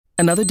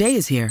Another day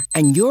is here,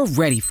 and you're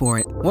ready for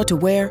it. What to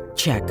wear?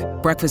 Check.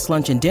 Breakfast,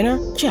 lunch, and dinner?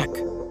 Check.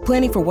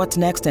 Planning for what's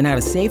next and how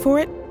to save for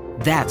it?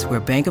 That's where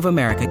Bank of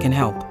America can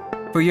help.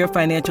 For your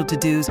financial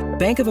to-dos,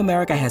 Bank of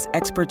America has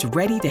experts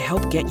ready to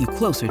help get you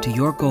closer to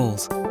your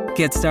goals.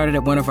 Get started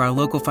at one of our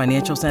local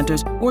financial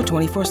centers or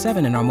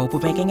 24/7 in our mobile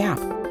banking app.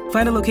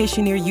 Find a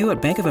location near you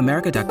at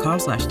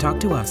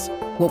bankofamerica.com/talktous.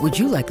 What would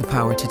you like the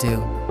power to do?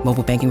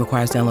 Mobile banking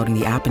requires downloading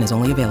the app and is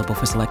only available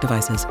for select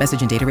devices.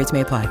 Message and data rates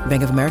may apply.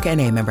 Bank of America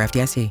N.A., member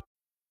FDIC.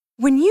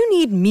 When you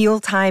need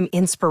mealtime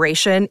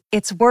inspiration,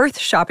 it's worth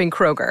shopping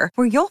Kroger,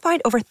 where you'll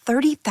find over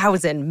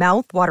 30,000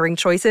 mouth-watering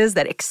choices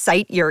that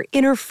excite your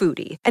inner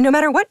foodie. And no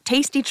matter what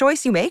tasty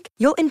choice you make,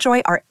 you'll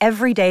enjoy our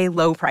everyday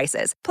low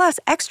prices, plus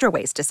extra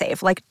ways to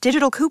save, like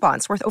digital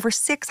coupons worth over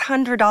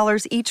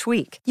 $600 each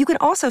week. You can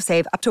also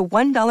save up to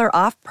 $1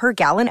 off per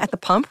gallon at the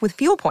pump with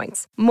fuel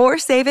points. More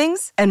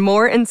savings and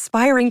more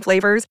inspiring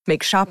flavors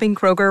make shopping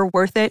Kroger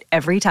worth it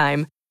every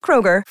time.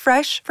 Kroger,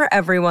 fresh for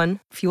everyone.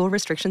 Fuel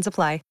restrictions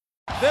apply.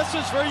 This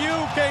is for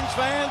you, Kings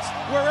fans,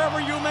 wherever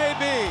you may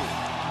be.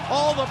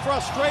 All the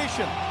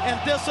frustration and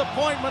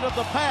disappointment of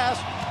the past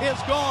is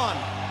gone.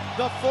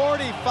 The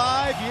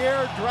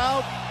 45-year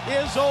drought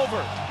is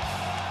over.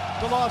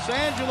 The Los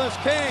Angeles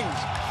Kings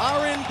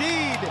are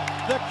indeed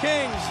the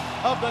kings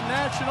of the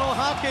National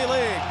Hockey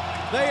League.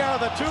 They are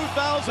the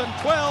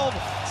 2012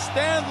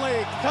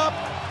 Stanley Cup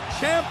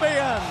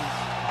champions.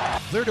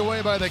 Cleared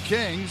away by the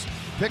Kings,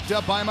 picked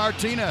up by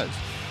Martinez.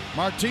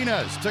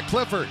 Martinez to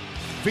Clifford.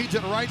 Feeds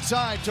it right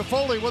side to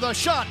Foley with a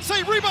shot.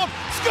 Save, rebound,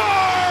 score!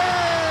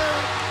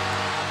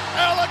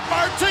 Alec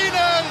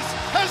Martinez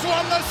has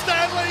won the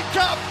Stanley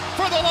Cup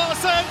for the Los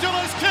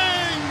Angeles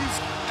Kings.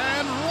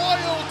 And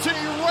royalty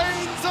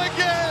reigns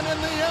again in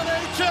the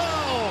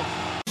NHL.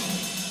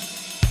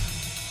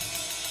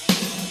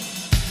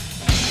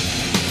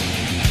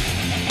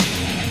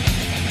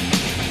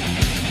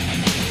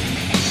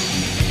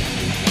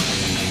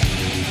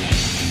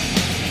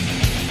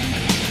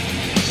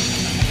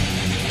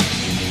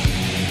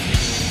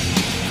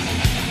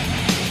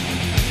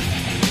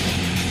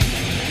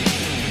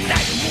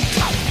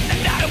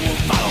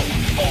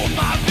 All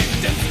my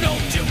victims know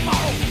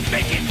tomorrow.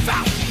 Make it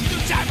fast,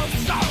 through time of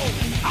sorrow.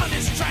 On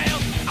this trail,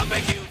 I'll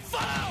make you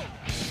follow.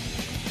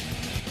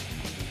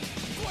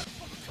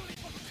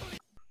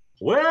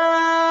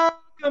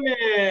 Welcome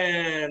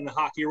in,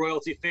 Hockey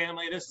Royalty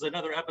family. This is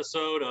another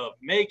episode of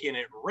Making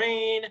It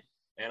Rain.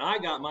 And I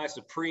got my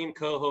supreme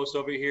co-host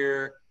over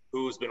here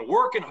who's been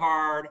working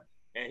hard.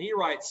 And he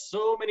writes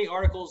so many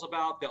articles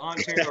about the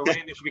Ontario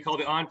rain. It should be called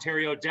the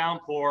Ontario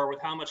downpour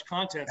with how much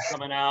content's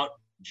coming out.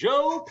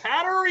 Joe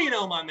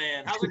Paterino, my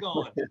man. How's it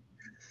going?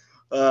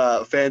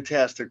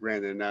 Fantastic,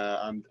 Brandon.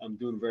 I'm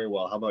doing very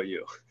well. How about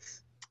you?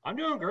 I'm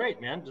doing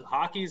great, man.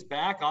 Hockey's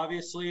back,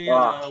 obviously.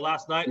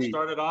 Last night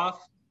started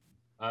off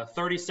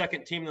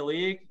 32nd team in the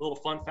league. A little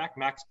fun fact,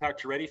 Max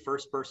Pacioretty,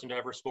 first person to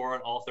ever score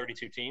on all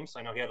 32 teams.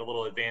 I know he had a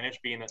little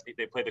advantage being that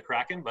they played the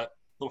Kraken, but a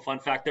little fun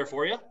fact there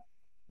for you.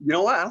 You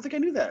know what? I don't think I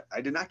knew that. I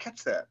did not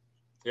catch that.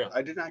 Yeah.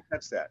 I did not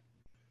catch that.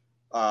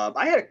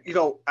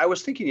 I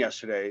was thinking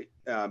yesterday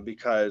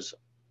because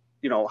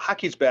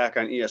hockey's back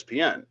on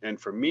ESPN.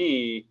 And for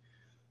me,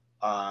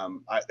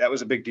 that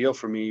was a big deal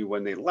for me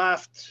when they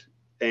left.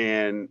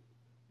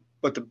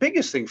 But the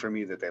biggest thing for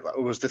me that they left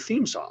was the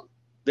theme song.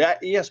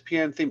 That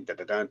ESPN theme,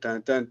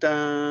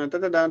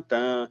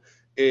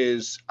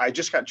 is, I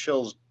just got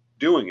chills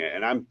doing it.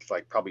 And I'm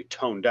like probably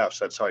tone deaf,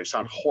 so that's how I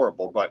sound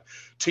horrible. But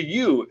to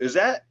you, is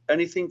that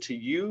anything to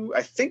you?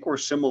 I think we're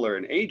similar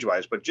in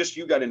age-wise, but just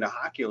you got into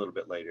hockey a little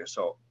bit later.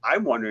 So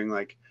I'm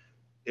wondering,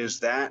 is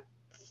that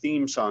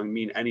theme song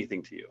mean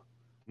anything to you?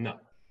 No,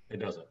 it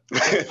doesn't.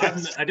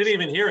 I didn't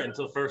even hear it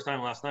until the first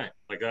time last night.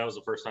 That was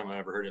the first time I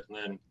ever heard it.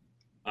 And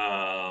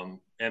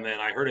then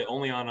I heard it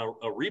only on a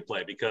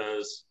replay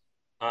because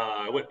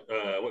I went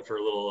for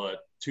a little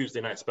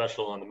Tuesday night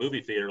special on the movie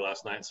theater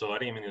last night. So I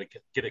didn't even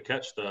get to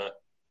catch the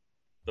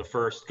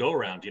first go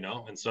around,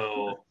 And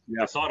so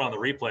I saw it on the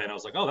replay and I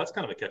was like, oh, that's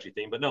kind of a catchy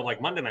theme. But no,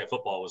 Monday Night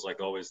Football was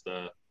always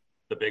the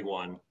big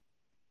one.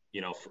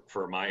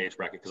 For my age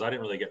bracket, because I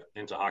didn't really get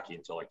into hockey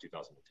until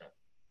 2010.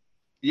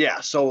 Yeah.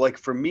 So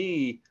for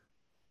me,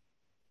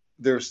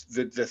 there's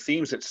the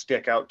themes that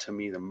stick out to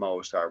me the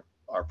most are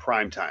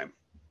primetime,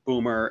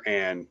 Boomer,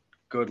 and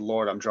good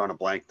Lord, I'm drawing a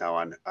blank now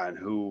on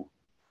who,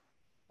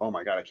 oh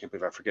my God, I can't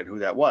believe I forget who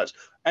that was.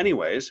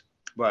 Anyways,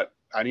 but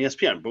on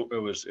ESPN, it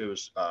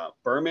was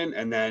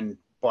Berman,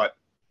 but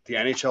the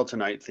NHL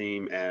Tonight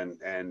theme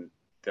and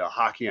the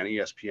hockey on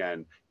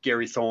ESPN,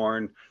 Gary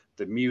Thorne,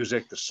 the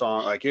music, the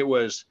song, it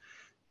was,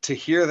 to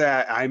hear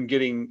that, I'm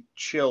getting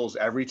chills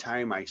every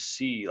time I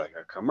see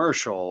a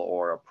commercial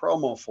or a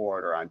promo for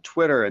it or on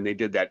Twitter. And they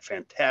did that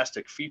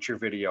fantastic feature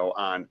video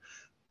on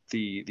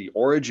the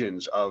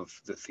origins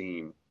of the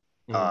theme,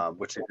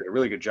 which they did a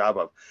really good job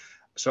of.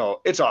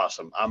 So it's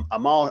awesome.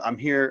 I'm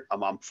here.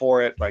 I'm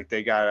for it.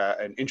 They got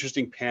an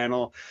interesting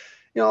panel.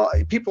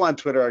 People on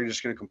Twitter are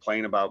just going to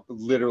complain about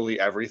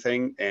literally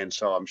everything. And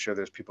so I'm sure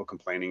there's people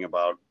complaining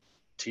about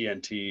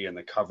TNT and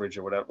the coverage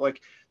or whatever.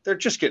 they're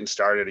just getting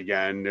started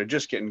again. They're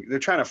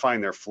trying to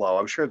find their flow.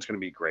 I'm sure it's going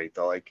to be great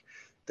though. Like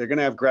they're going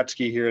to have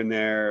Gretzky here and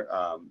there,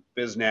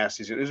 Biz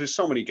Nasty's. There's just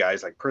so many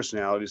guys, like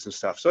personalities and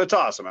stuff. So it's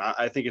awesome.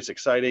 I think it's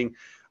exciting.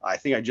 I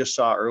think I just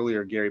saw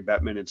earlier Gary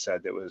Bettman had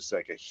said that was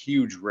like a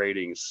huge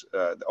ratings.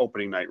 The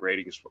opening night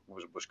ratings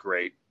was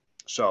great.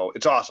 So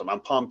it's awesome. I'm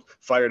pumped,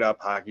 fired up.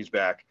 Hockey's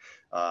back.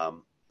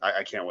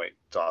 I can't wait.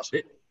 It's awesome.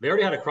 They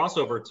already had a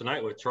crossover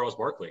tonight with Charles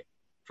Barkley.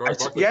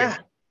 Yeah.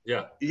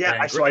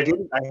 So I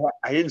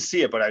didn't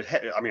see it, but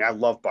I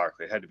love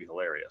Barkley. It had to be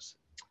hilarious.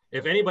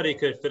 If anybody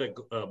could fit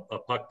a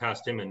puck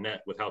past him in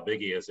net with how big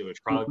he is, it would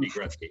probably be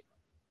Gretzky.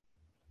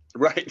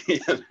 Right.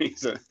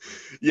 he's a.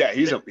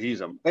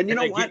 And you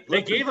know what?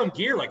 They gave him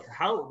gear. Like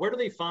where do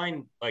they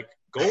find like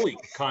goalie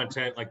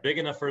content like big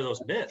enough for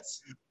those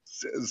mitts?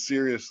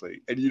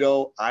 Seriously. And you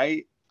know,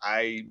 I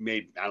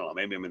don't know,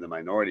 maybe I'm in the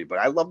minority, but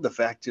I love the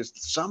fact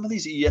just some of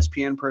these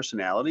ESPN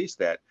personalities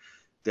that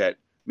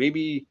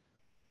maybe,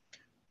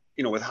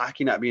 you know, with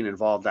hockey not being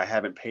involved, I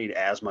haven't paid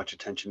as much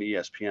attention to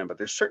ESPN, but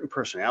there's certain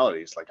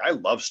personalities. Like I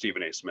love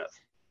Stephen A. Smith,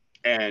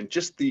 and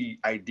just the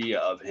idea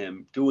of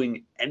him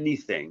doing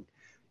anything,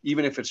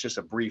 even if it's just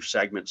a brief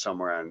segment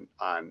somewhere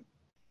on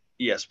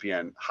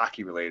ESPN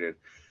hockey related,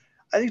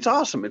 I think it's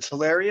awesome. It's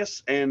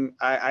hilarious. And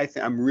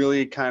I'm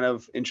really kind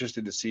of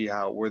interested to see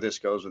where this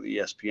goes with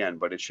ESPN,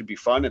 but it should be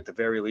fun at the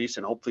very least.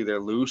 And hopefully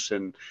they're loose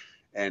and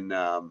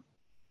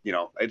you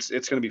know, it's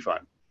going to be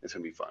fun. It's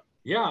going to be fun.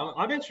 Yeah.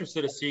 I'm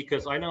interested to see,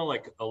 cause I know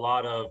like a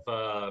lot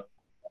of,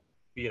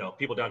 you know,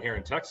 people down here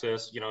in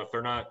Texas, you know, if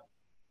they're not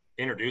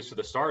introduced to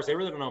the Stars, they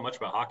really don't know much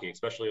about hockey,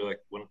 especially like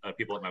when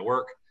people at my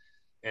work.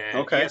 And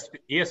okay.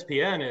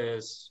 ESPN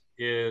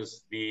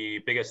is the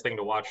biggest thing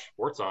to watch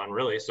sports on,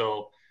 really.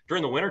 So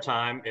during the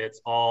wintertime,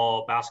 it's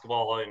all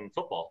basketball and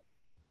football,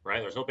 right?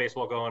 There's no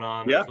baseball going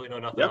on. There's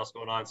really nothing else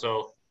going on.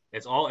 So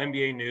it's all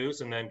NBA news.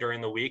 And then during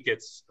the week,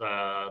 it's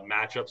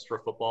matchups for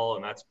football,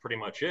 and that's pretty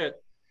much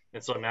it.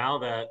 And so now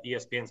that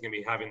ESPN is going to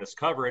be having this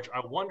coverage,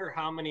 I wonder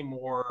how many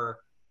more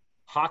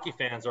hockey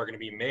fans are going to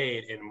be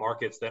made in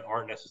markets that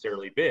aren't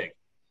necessarily big.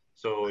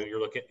 So you're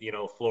looking, you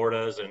know,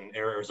 Florida's and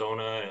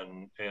Arizona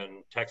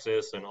and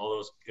Texas and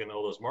all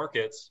those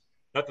markets.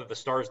 Not that the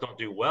Stars don't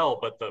do well,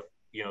 but the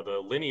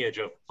lineage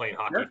of playing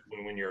hockey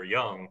when you're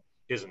young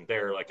isn't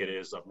there like it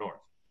is up north.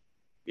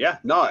 Yeah,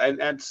 no,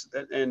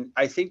 and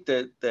I think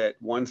that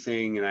one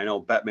thing, and I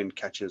know Bettman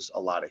catches a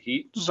lot of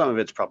heat. Some of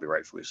it's probably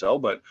rightfully so,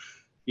 but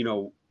you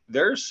know,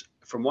 there's,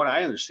 from what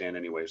I understand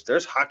anyways,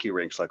 there's hockey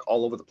rinks like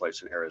all over the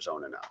place in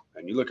Arizona now.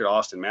 And you look at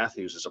Austin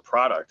Matthews as a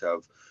product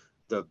of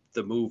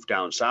the move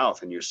down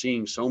south, and you're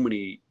seeing so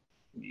many,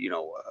 you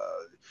know,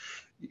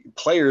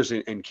 players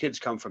and kids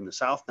come from the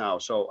south now.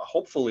 So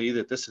hopefully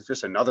that this is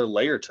just another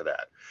layer to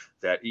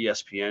that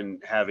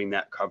ESPN having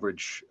that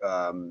coverage.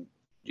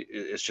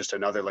 It's just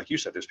another, like you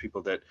said, there's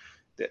people that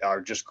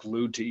are just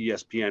glued to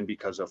ESPN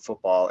because of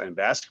football and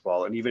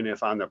basketball. And even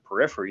if on the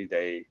periphery,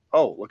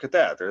 look at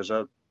that, there's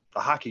a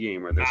hockey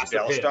game, or there's a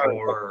Dallas Stars.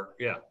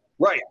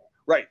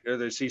 Right. Or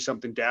they see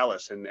something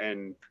Dallas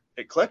and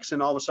it clicks,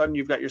 and all of a sudden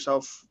you've got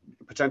yourself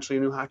potentially a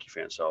new hockey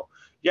fan. So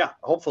yeah,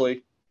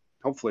 hopefully.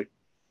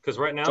 Because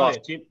right now,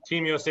 awesome.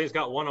 Team USA's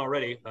got one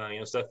already.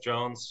 Seth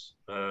Jones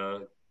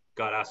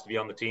got asked to be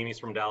on the team. He's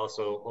from Dallas,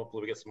 so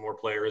hopefully we get some more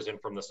players in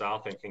from the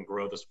South and can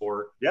grow the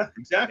sport. Yeah,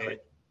 exactly.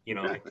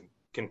 And,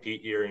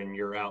 compete year in,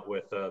 year out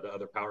with the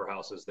other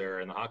powerhouses there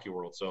in the hockey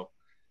world. So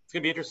it's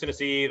going to be interesting to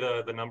see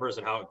the numbers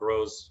and how it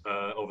grows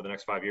over the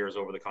next 5 years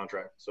over the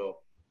contract. So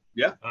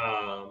yeah.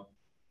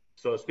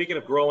 So speaking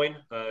of growing,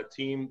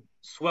 team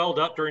swelled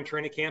up during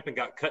training camp and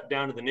got cut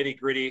down to the nitty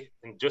gritty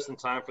and just in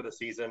time for the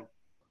season.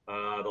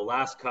 The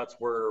last cuts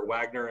were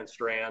Wagner and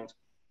Strand.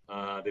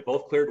 They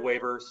both cleared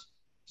waivers.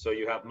 So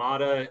you have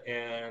Mata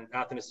and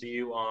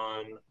Athanasiou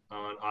on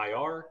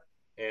IR,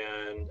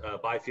 and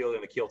Byfield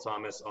and Akil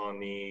Thomas on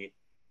the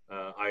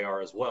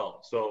IR as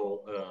well.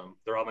 So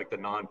they're on like the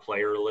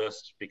non-player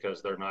list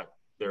because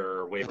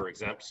they're waiver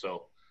exempt.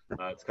 So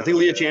I think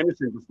Liach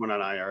Anderson just went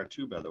on IR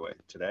too, by the way,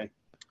 today.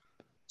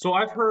 So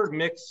I've heard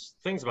mixed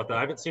things about that. I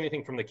haven't seen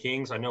anything from the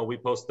Kings. I know we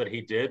posted that he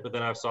did, but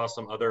then I saw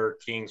some other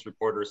Kings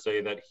reporters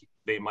say that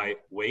they might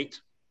wait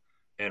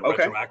and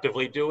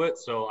retroactively do it.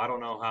 So I don't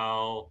know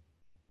how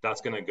that's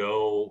going to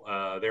go.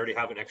 They already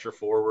have an extra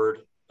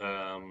forward,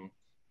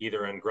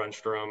 either in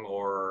Grundstrom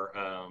or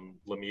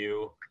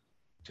Lemieux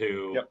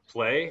to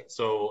play.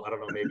 So I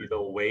don't know, maybe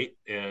they'll wait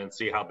and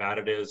see how bad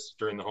it is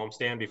during the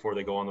homestand before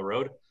they go on the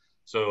road.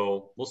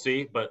 So we'll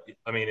see, but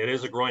I mean, it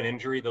is a groin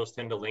injury; those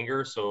tend to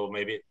linger. So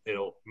maybe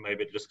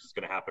it just is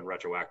going to happen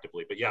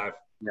retroactively. But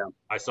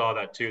I saw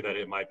that too, that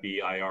it might be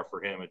IR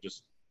for him.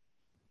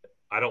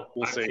 I don't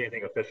see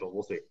anything official.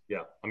 We'll see.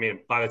 Yeah, I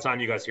mean, by the time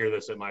you guys hear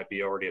this, it might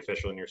be already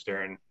official, and you're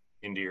staring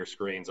into your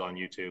screens on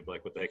YouTube,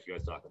 like, what the heck are you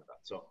guys talking about?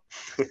 So,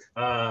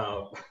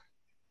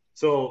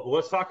 so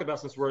let's talk about,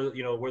 since we're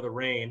the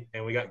Reign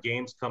and we got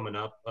games coming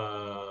up,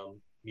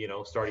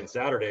 starting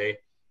Saturday.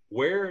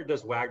 Where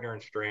does Wagner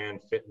and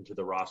Strand fit into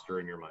the roster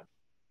in your mind?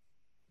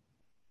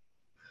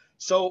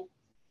 So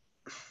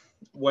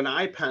when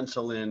I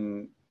pencil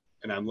in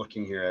and I'm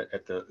looking here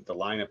at the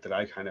lineup that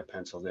I kind of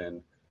penciled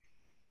in.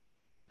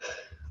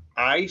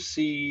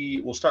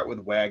 We'll start with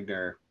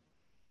Wagner.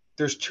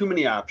 There's too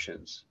many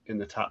options in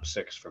the top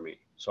 6 for me.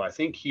 So I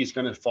think he's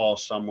going to fall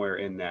somewhere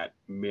in that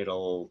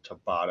middle to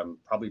bottom,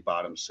 probably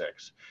bottom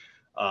 6.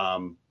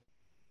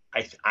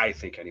 I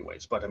think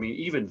anyways, but I mean,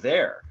 even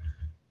there,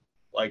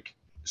 like,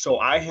 so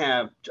I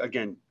have,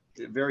 again,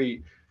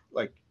 very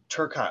like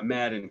Turcotte,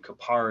 Madden,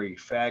 Kupari,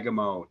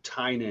 Fagemo,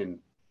 Tynan,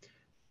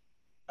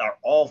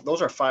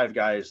 those are 5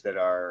 guys that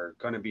are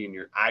going to be in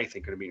your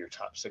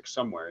top 6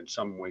 somewhere in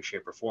some way,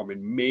 shape, or form,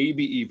 and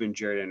maybe even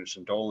Jared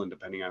Anderson Dolan,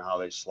 depending on how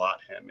they slot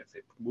him. If they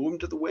move him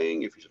to the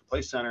wing, if he's a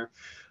play center,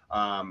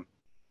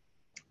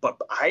 but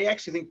I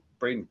actually think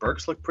Braden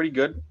Burks looked pretty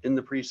good in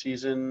the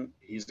preseason.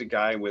 He's the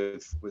guy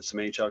with some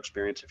NHL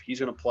experience. If he's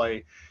going to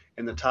play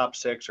in the top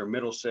 6 or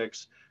middle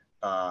 6,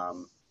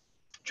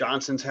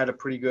 Johnson's had a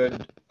pretty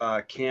good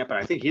camp, and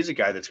I think he's a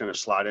guy that's going to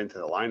slot into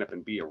the lineup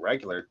and be a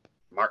regular.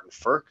 Martin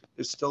Ferk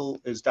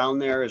is down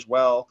there as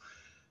well.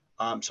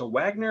 So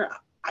Wagner,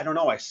 I don't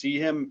know. I see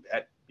him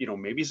at,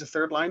 maybe he's a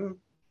third line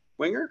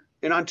winger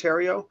in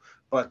Ontario,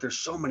 but there's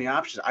so many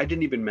options. I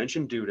didn't even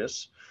mention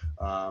Dudas.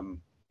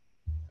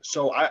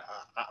 So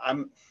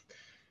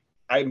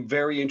I'm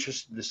very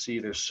interested to see.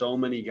 There's so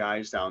many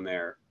guys down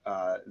there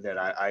that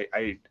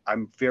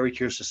I'm very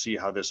curious to see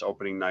how this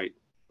opening night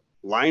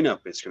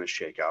lineup is going to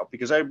shake out,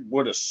 because I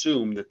would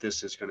assume that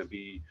this is going to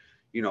be,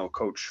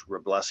 Coach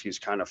Wroblewski's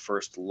kind of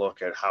first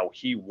look at how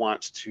he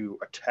wants to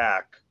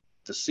attack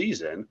the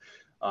season.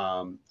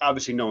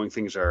 Obviously knowing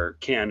things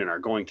can and are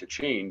going to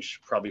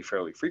change probably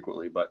fairly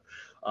frequently, but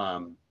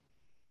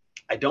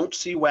I don't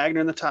see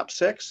Wagner in the top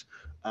 6.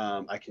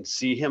 I can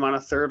see him on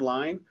a third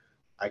line.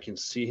 I can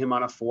see him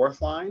on a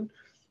fourth line.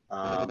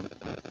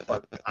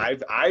 But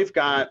I've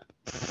got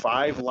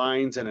 5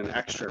 lines and an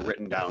extra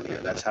written down here.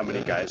 That's how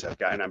many guys I've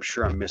got, and I'm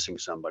sure I'm missing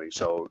somebody.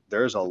 So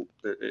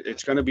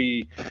it's going to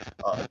be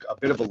a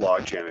bit of a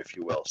logjam, if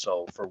you will.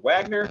 So for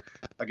Wagner,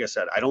 like I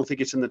said, I don't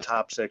think it's in the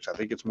top 6. I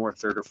think it's more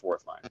third or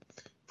fourth line.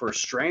 For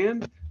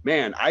Strand,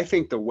 man, I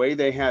think the way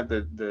they had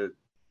the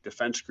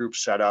defense group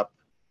set up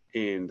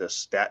in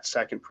that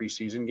second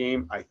preseason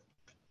game,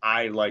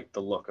 I like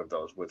the look of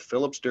those with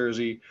Phillips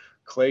Dursey,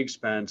 Craig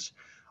Spence.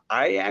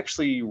 I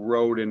actually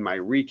wrote in my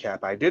recap,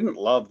 I didn't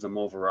love the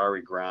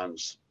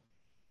Moverari-Grans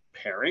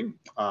pairing,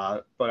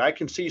 but I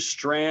can see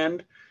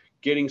Strand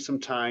getting some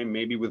time,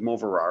 maybe with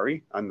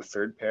Moverari on the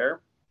third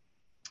pair,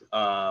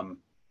 and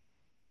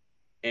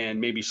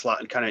maybe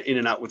slotting kind of in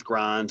and out with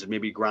Grans, and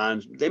maybe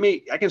Grans.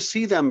 I can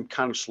see them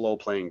kind of slow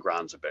playing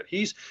Grans a bit.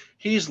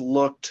 He's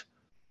looked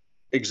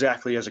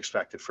exactly as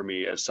expected for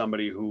me, as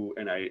somebody who,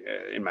 and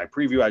in my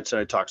preview, I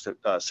talked to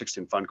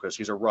Sixten Funquist.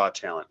 He's a raw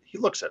talent. He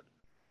looks it.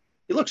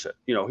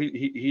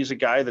 He's a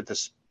guy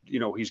that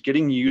he's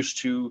getting used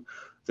to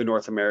the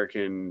North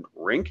American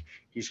rink.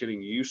 He's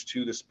getting used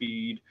to the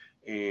speed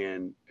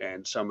and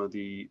some of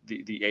the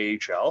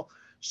AHL.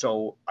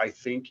 So I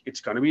think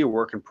it's going to be a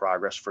work in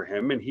progress for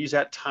him. And he's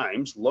at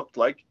times looked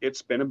like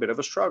it's been a bit of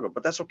a struggle,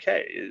 but that's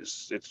okay.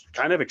 It's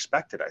kind of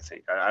expected, I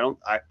think. I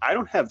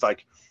don't have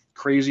like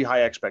crazy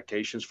high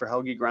expectations for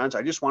Helge Grans.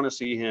 I just want to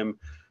see him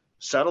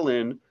settle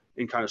in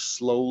and kind of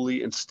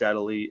slowly and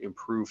steadily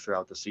improve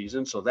throughout the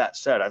season. So that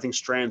said, I think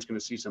Strand's going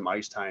to see some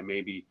ice time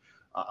maybe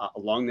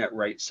along that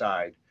right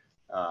side.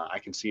 I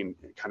can see him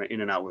kind of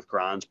in and out with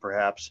Grans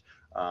perhaps.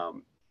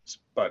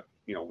 But,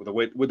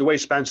 with the way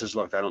Spence has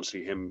looked, I don't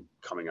see him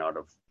coming out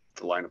of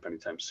the lineup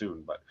anytime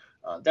soon. But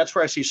that's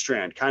where I see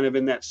Strand, kind of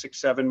in that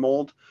 6-7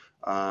 mold.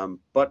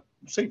 But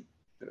we'll see.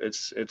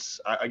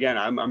 Again,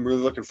 I'm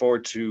really looking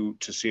forward to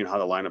seeing how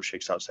the lineup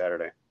shakes out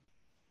Saturday.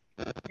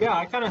 Yeah,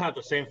 I kind of have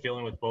the same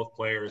feeling with both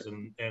players,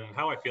 and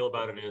how I feel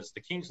about it is the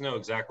Kings know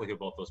exactly who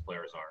both those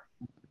players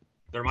are.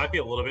 There might be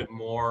a little bit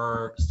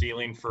more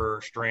ceiling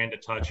for Strand to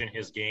touch in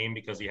his game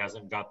because he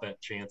hasn't got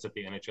that chance at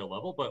the NHL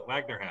level, but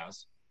Wagner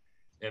has,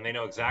 and they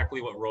know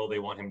exactly what role they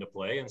want him to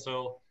play. And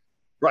so,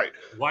 right,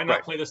 why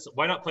not play this?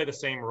 Why not play the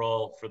same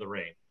role for the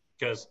Reign?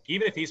 Because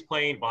even if he's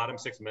playing bottom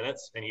 6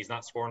 minutes and he's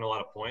not scoring a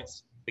lot of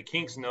points, the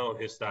Kings know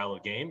his style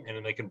of game, and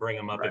then they can bring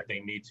him up if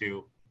they need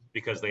to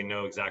because they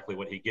know exactly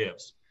what he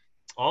gives.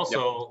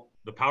 Also,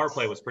 The power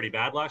play was pretty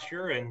bad last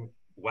year, and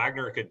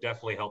Wagner could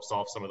definitely help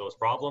solve some of those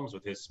problems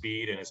with his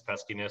speed and his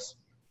peskiness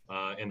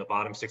in the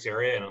bottom 6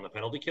 area and on the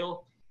penalty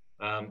kill.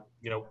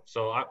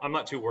 So I'm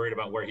not too worried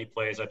about where he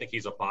plays. I think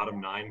he's a bottom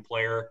 9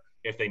 player.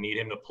 If they need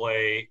him to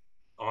play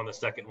on the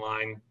second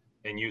line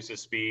and use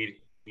his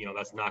speed,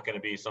 that's not going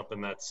to be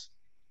something that's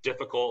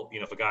difficult.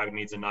 If a guy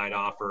needs a night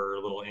off or a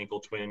little ankle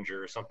twinge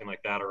or something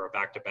like that, or a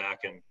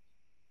back-to-back, and,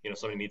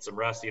 somebody needs some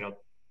rest,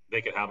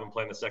 they could have him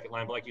play on the second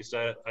line. But like you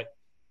said,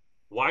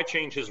 why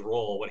change his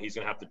role, what he's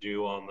going to have to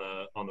do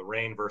on the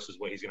Reign versus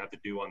what he's going to have to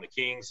do on the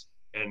Kings,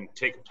 and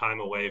take time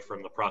away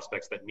from the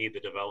prospects that need the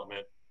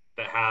development,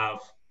 that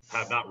have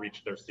not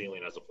reached their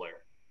ceiling as a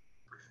player.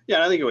 Yeah,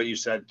 and I think what you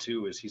said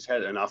too is he's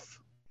had enough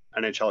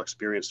NHL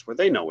experience where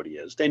they know what he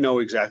is. They know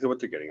exactly what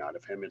they're getting out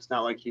of him. It's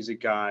not like he's a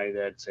guy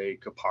that's a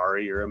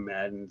Kapari or a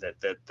Madden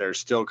that they're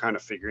still kind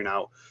of figuring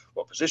out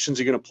what positions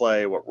he's going to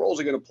play, what roles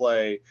he's going to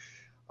play,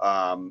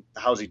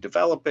 how's he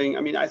developing.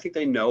 I mean, I think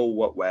they know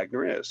what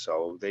Wagner is,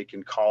 so they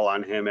can call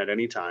on him at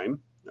any time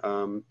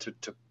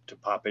to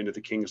pop into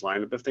the Kings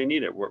lineup if they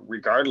need it,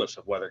 regardless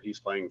of whether he's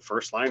playing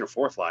first line or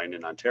fourth line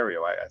in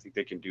Ontario. I think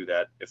they can do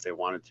that if they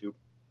wanted to.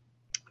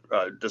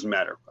 It doesn't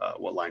matter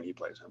what line he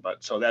plays in.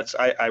 But so that's,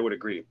 I would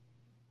agree.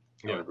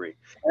 I would agree.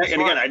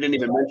 And again, I didn't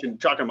even mention,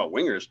 talking about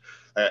wingers,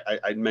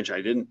 I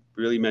didn't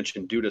really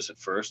mention Dudas at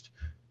first.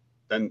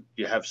 Then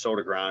you have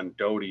Sodergran,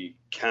 Doughty,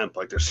 Kemp.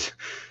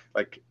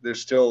 There's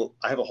still,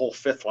 I have a whole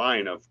fifth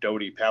line of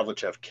Doughty,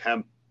 Pavlichev,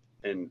 Kemp.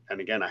 And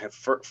again, I have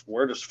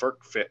where does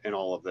Ferk fit in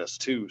all of this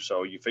too?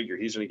 So you figure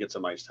he's going to get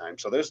some ice time.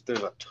 So there's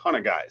a ton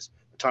of guys.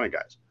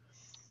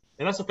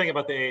 And that's the thing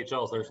about the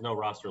AHL is there's no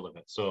roster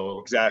limit. So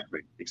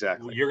exactly.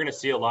 You're going to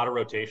see a lot of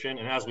rotation,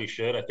 and as we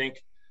should. I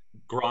think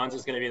Grans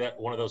is going to be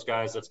one of those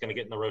guys that's going to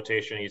get in the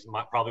rotation. He's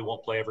probably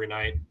won't play every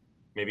night,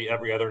 maybe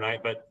every other night,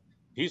 but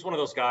he's one of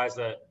those guys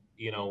that,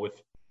 you know,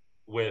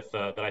 with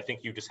that I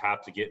think you just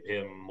have to get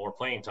him more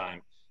playing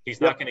time. He's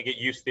not going to get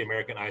used to the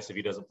American ice if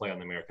he doesn't play on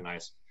the American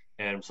ice.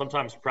 And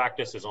sometimes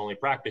practice is only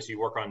practice. You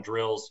work on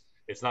drills.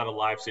 It's not a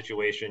live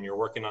situation. You're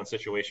working on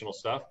situational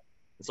stuff.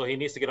 And so he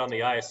needs to get on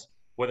the ice,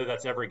 whether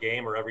that's every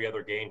game or every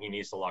other game. He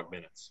needs to log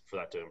minutes for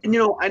that too. And, you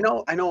know, I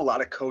know a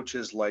lot of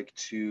coaches like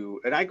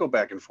to, and I go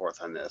back and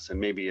forth on this, and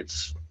maybe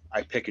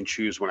I pick and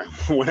choose when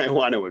I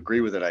want to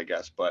agree with it, I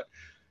guess. But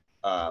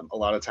a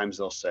lot of times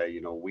they'll say,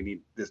 you know, we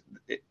need this.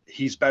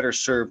 He's better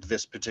served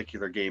this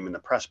particular game in the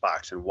press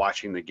box and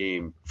watching the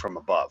game from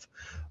above.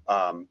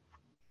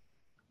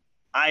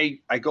 I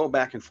go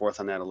back and forth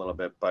on that a little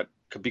bit, but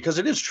because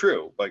it is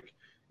true, like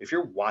if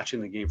you're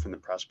watching the game from the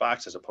press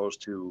box as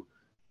opposed to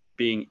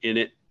being in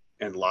it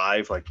and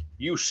live, like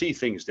you see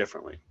things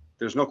differently.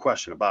 There's no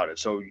question about it.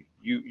 So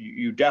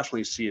you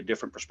definitely see a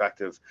different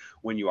perspective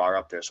when you are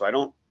up there. So I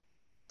don't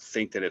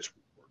think that it's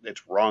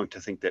wrong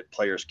to think that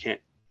players can't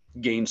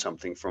gain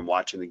something from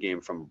watching the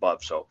game from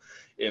above. So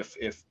if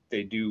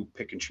they do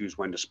pick and choose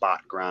when to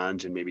spot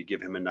Grans and maybe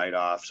give him a night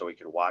off so he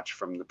can watch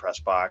from the press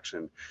box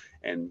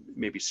and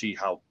maybe see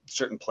how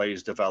certain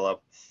plays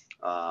develop.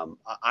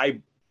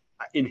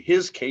 In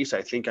his case,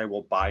 I think I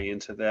will buy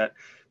into that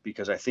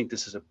because I think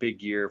this is a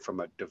big year from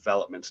a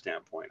development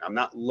standpoint. I'm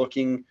not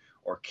looking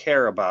or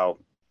care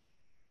about,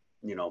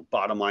 you know,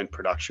 bottom line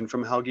production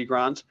from Helge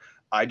Grans.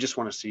 I just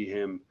want to see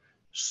him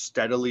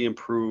steadily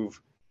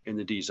improve in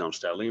the D zone,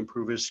 steadily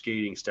improve his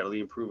skating,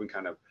 steadily improving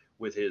kind of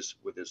with his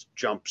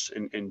jumps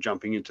and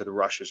jumping into the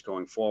rushes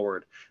going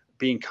forward,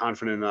 being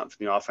confident enough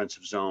in the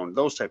offensive zone,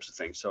 those types of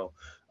things. So,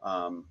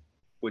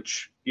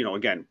 which, you know,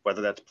 again,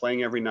 whether that's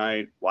playing every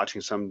night,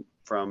 watching some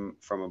from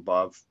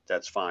above,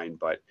 that's fine.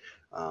 But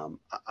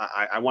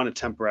I want to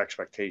temper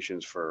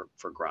expectations for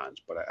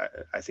Grans, but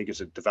I think it's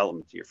a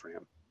development year for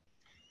him.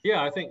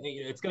 Yeah, I think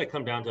it's going to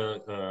come down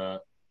to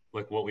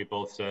like what we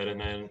both said.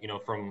 And then, you know,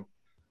 from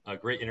a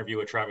great interview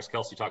with Travis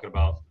Kelce talking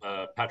about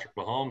Patrick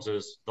Mahomes,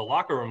 is the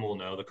locker room will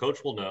know, the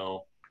coach will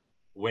know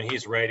when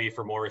he's ready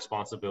for more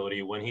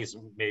responsibility, when he's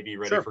maybe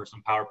ready for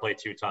some power play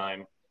 2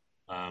 time.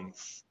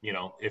 You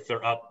know, if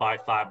they're up by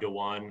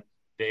 5-1,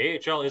 the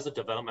AHL is a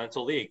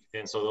developmental league.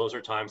 And so those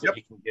are times that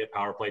he can get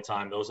power play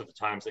time. Those are the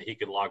times that he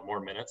could log more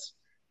minutes,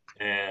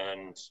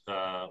 and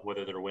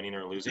whether they're winning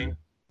or losing.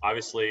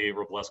 Obviously,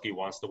 Wroblewski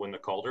wants to win the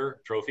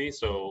Calder Trophy.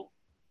 So,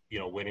 you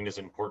know, winning is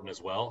important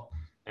as well.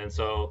 And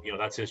so, you know,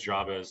 that's his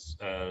job as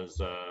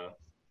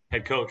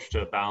head coach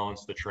to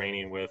balance the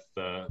training with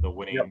the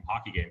winning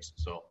hockey games.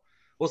 So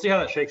we'll see how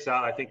that shakes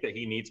out. I think that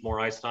he needs more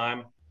ice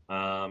time,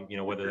 you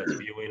know, whether that's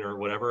viewing or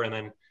whatever. And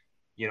then,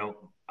 you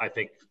know, I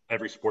think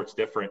every sport's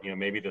different. You know,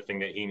 maybe the thing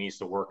that he needs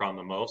to work on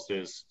the most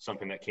is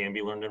something that can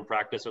be learned in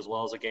practice as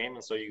well as a game.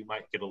 And so you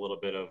might get a little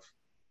bit of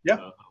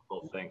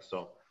both things.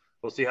 So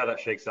we'll see how that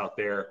shakes out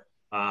there.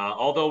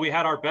 Although we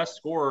had our best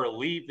scorer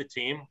leave the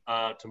team,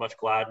 to much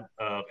glad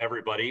of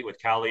everybody, with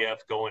Kaliev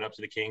going up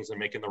to the Kings and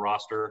making the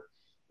roster.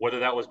 Whether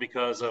that was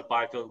because of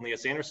Byfield and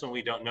Elias Anderson,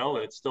 we don't know.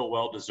 It's still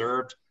well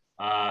deserved.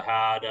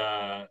 Had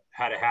a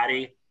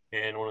hattie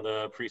in one of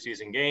the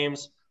preseason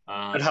games.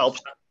 It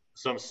helps.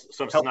 Some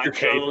snipe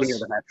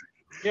shows.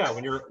 Yeah,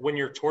 when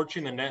you're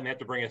torching the net and have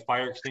to bring a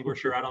fire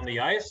extinguisher out on the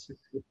ice,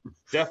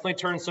 definitely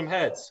turns some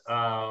heads.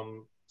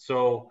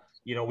 So,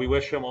 you know, we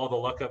wish him all the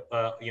luck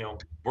of, you know,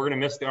 we're going to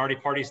miss the Artie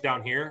parties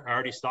down here. I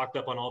already stocked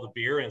up on all the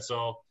beer, and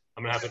so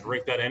I'm going to have to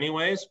break that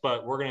anyways,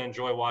 but we're going to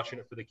enjoy watching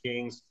it for the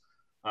Kings.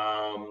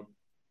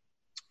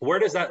 Where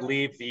does that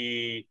leave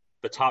the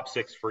top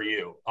 6 for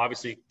you?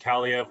 Obviously,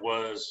 Kaliev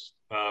was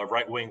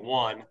right wing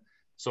 1.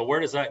 So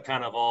where does that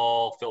kind of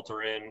all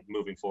filter in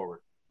moving forward?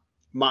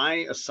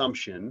 My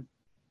assumption,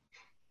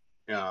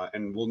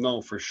 and we'll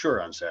know for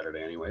sure on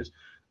Saturday anyways,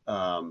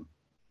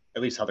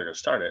 at least how they're going to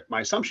start it.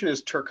 My assumption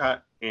is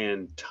Turcotte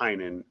and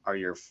Tynan are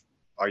your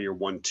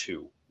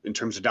 1-2 in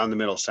terms of down the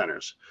middle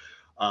centers.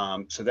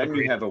 So then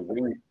you have a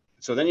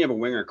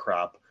winger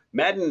crop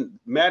Madden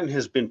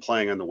has been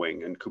playing on the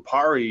wing, and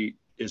Kupari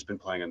has been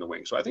playing on the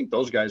wing. So I think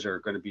those guys are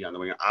going to be on the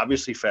wing.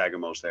 Obviously,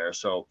 Fagamo's there.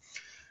 So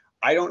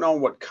I don't know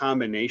what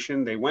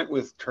combination. They went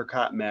with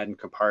Turcotte, Madden,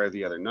 Kupari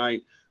the other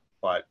night,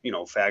 but,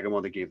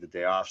 Fagamo, they gave the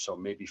day off. So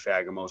maybe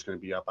Fagamo is going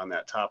to be up on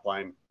that top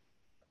line.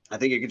 I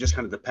think it just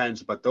kind of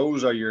depends. But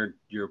those are your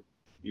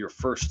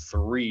first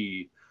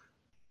three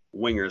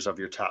wingers of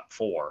your top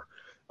four.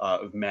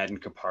 Of Madden,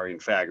 Kupari, and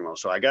Fagamo.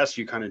 So I guess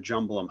you kind of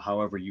jumble them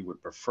however you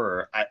would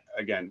prefer.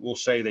 Again, we'll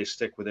say they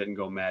stick with it and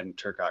go Madden,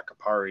 Turcotte,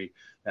 Kupari.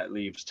 That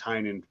leaves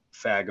Tynan,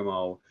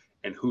 Fagamo,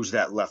 and who's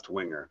that left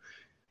winger?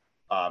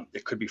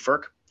 It could be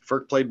Ferk.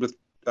 Ferk played with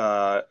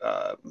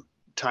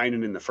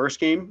Tynan in the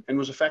first game and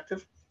was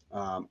effective.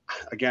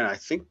 Again, I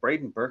think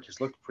Braden Burke has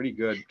looked pretty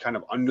good, kind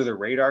of under the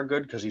radar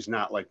good, because he's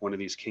not like one of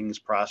these Kings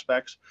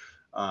prospects.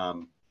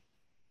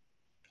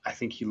 I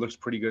think he looks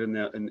pretty good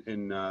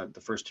in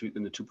the first two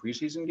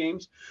preseason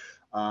games.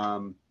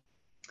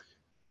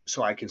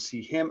 So I can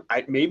see him.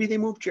 Maybe they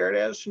move Jared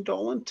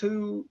Anderson-Dolan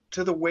to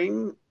the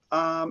wing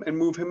and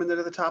move him into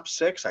the top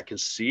six. I can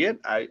see it.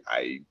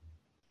 I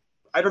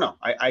don't know.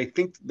 I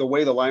think the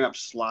way the lineup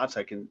slots,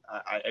 I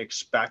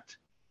expect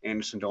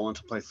Anderson-Dolan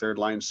to play third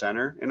line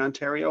center in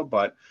Ontario,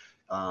 but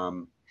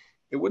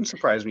it wouldn't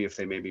surprise me if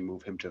they maybe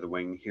move him to the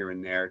wing here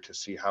and there to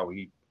see how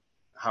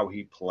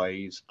he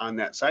plays on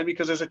that side,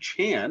 because there's a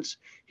chance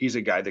he's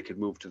a guy that could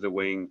move to the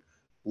wing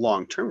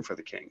long term for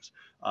the Kings.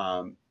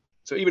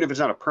 So even if it's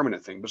not a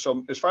permanent thing. But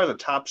so as far as the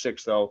top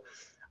six, though,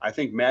 I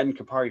think Madden,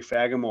 Kupari,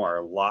 Fagamo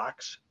are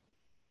locks.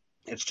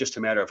 It's just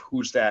a matter of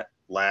who's that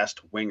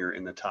last winger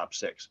in the top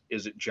six.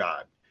 Is it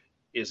Jod?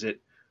 Is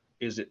it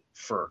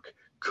Ferk?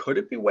 Could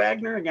it be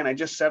Wagner? Again, I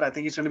just said I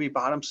think he's going to be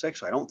bottom six,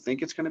 so I don't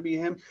think it's going to be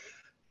him.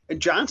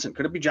 And Johnson,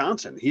 could it be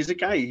Johnson? He's a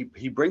guy,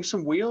 he brings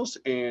some wheels,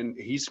 and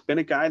he's been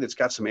a guy that's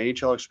got some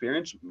AHL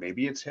experience.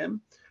 Maybe it's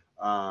him.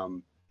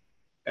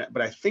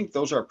 But I think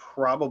those are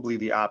probably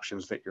the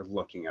options that you're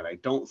looking at. I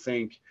don't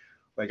think,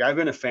 I've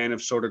been a fan of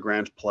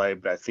Sodergran's play,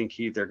 but I think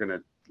they're going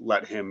to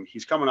let him,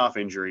 he's coming off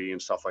injury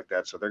and stuff like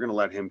that, so they're going to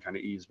let him kind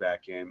of ease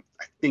back in.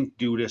 I think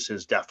Dudas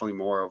is definitely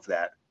more of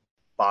that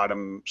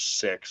bottom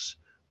six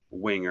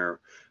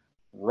winger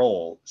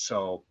role.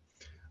 So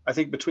I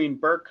think between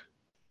Burke,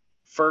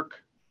 Ferk,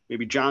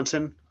 maybe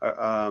Johnson,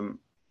 and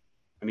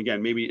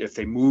again, maybe if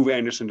they move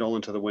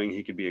Anderson-Dolan to the wing,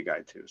 he could be a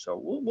guy too. So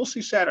we'll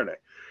see Saturday.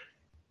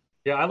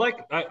 Yeah,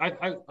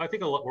 I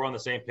think we're on the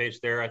same page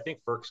there. I think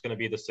Ferk's going to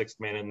be the sixth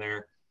man in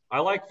there. I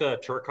like the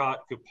Turcotte,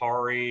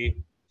 Kupari,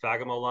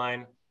 Fagamo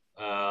line.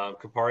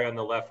 Kupari on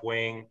the left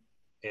wing,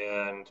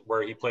 and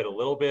where he played a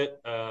little bit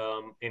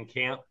in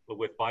camp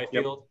with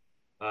Byfield.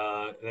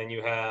 Yep. Then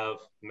you have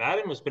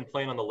Madden has been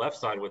playing on the left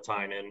side with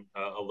Tynan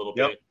a little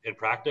bit in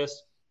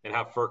practice, and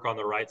have Ferk on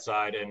the right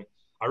side. And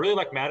I really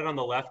like Madden on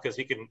the left because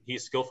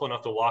he's skillful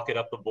enough to walk it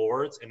up the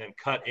boards and then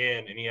cut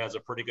in, and he has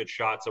a pretty good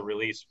shot to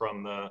release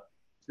from the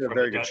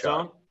dead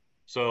zone.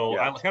 So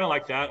I kind of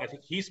like that. I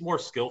think he's more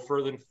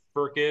skillful than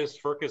Ferk is.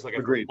 Ferk is like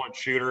a 3-point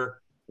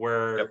shooter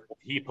where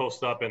he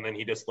posts up and then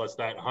he just lets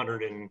that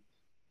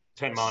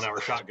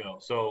 110-mile-an-hour shot go.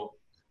 So,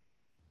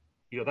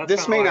 that's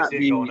this may not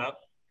be going up.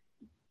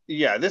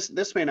 Yeah,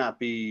 this may not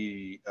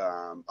be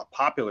a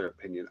popular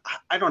opinion.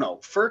 I don't know.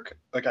 Ferk,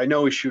 I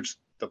know he shoots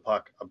the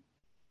puck a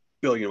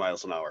billion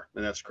miles an hour,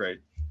 and that's great.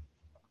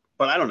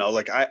 But I don't know.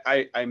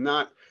 I'm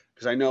not,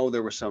 because I know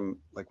there was some,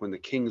 when the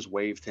Kings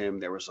waived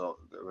him, there was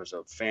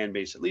a fan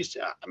base, at least.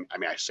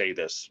 I say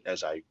this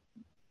as I,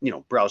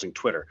 browsing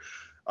Twitter,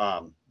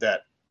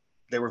 that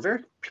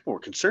people were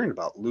concerned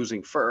about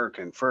losing Ferk,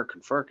 and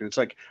it's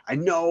I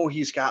know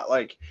he's got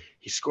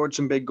he scored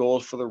some big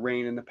goals for the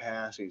Reign in the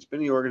past, and he's been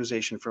in the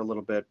organization for a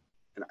little bit,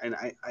 and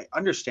I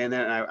understand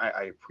that, and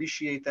I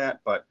appreciate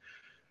that, but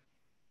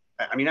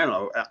I don't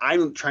know.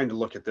 I'm trying to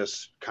look at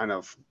this kind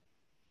of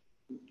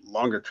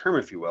longer term,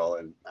 if you will,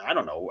 and I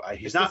don't know.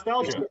 It's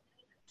nostalgia.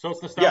 So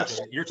it's nostalgia.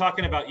 Yes. You're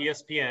talking about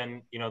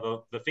ESPN,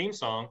 the theme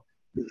song,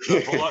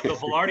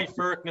 the Velarde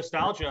Ferk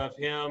nostalgia of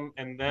him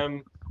and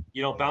them,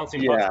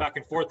 bouncing pucks back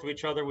and forth to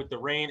each other with the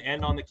Reign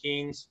and on the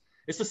Kings.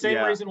 It's the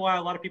same reason why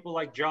a lot of people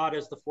like Jod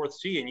as the fourth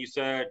C, and you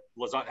said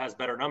Lizotte has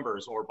better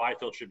numbers or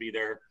Byfield should be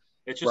there.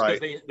 It's just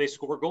because they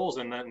score goals,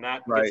 and then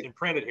that gets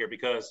imprinted here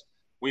because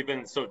we've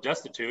been so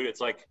destitute.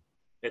 It's like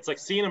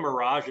seeing a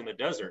mirage in the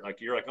desert.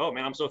 You're like, oh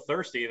man, I'm so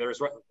thirsty.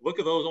 Look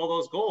at all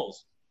those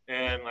goals.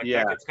 And that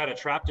gets kind of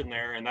trapped in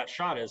there, and that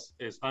shot is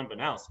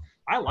unbeknownst.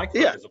 I like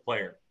Ferk as a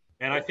player.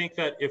 And I think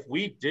that if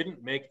we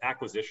didn't make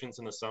acquisitions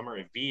in the summer,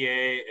 if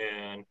VA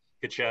and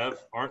Kachev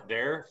aren't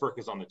there, Ferk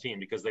is on the team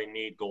because they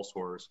need goal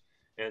scorers.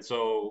 And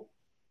so,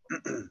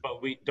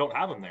 but we don't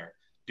have them there.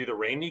 Do the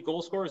Reign need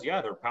goal scorers?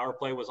 Yeah, their power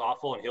play was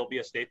awful, and he'll be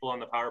a staple on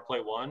the power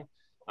play one.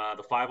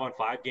 The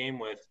 5-on-5 game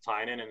with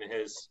Tynan and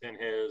his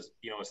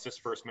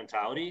assist first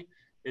mentality,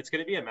 it's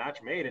going to be a match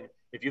made. And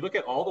if you look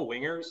at all the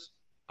wingers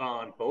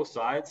on both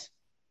sides,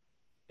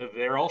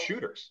 they're all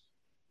shooters.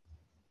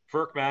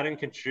 Ferk, Madden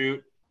can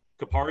shoot.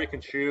 Kupari can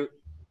shoot.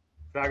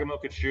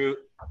 Fagamo could shoot.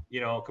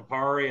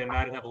 Kupari and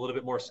Madden have a little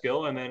bit more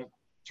skill, and then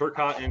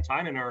Turcotte and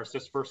Tynan are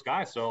assist first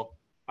guys. So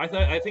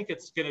I think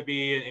it's going to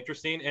be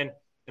interesting.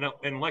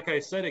 And like I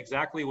said,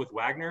 exactly with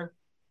Wagner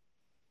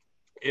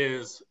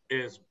is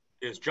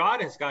John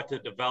has got to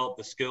develop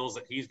the skills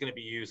that he's going to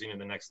be using in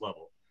the next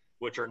level,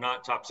 which are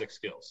not top 6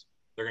 skills.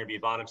 They're going to be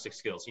bottom 6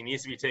 skills. He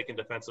needs to be taking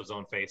defensive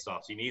zone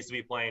faceoffs. He needs to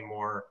be playing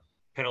more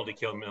penalty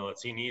kill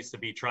minutes. He needs to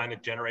be trying to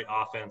generate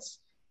offense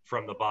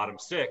from the bottom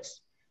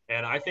 6.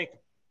 And I think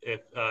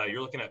if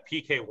you're looking at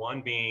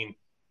PK1 being,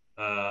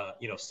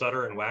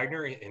 Sutter and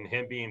Wagner, and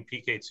him being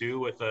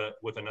PK2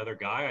 with another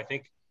guy, I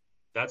think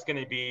that's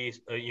going to be,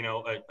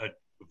 a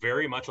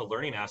very much a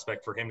learning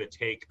aspect for him to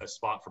take a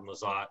spot from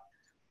Lizotte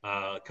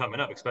coming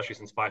up, especially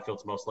since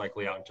Byfield's most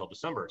likely out until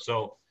December.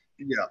 So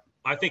yeah,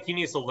 I think he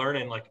needs to learn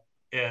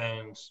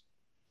and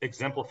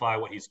exemplify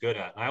what he's good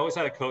at. And I always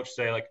had a coach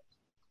say, like,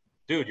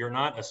 dude, you're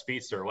not a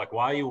speedster. Like,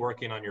 why are you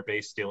working on your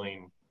base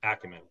stealing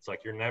acumen? It's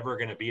like, you're never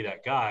going to be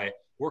that guy.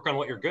 Work on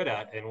what you're good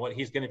at. And what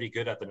he's going to be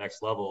good at the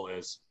next level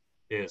is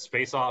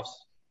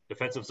face-offs,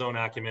 defensive zone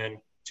acumen,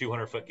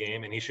 200-foot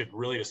game. And he should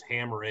really just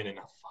hammer in and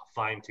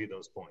fine-tune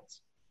those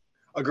points.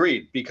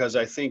 Agreed, because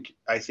I think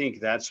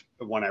that's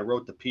when I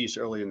wrote the piece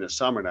early in the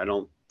summer, and I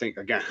don't think,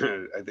 again,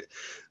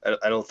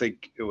 I don't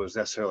think it was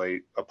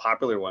necessarily a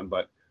popular one,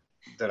 but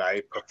that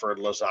I preferred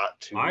Lizotte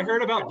to. I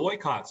heard about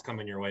boycotts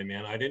coming your way,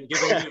 man. I didn't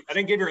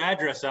give your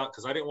address out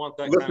because I didn't want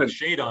that kind of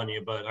shade on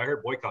you, but I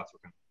heard boycotts were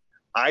coming.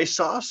 I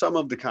saw some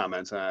of the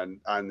comments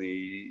on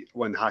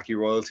when Hockey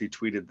Royalty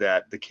tweeted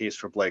that the case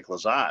for Blake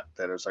Lizotte,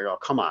 that it was like, oh,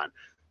 come on.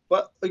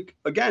 But like,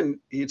 again,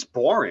 it's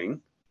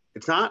boring.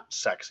 It's not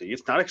sexy.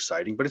 It's not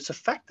exciting, but it's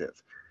effective.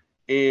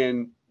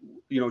 And,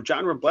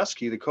 John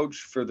Wroblewski, the coach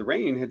for the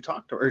Reign, had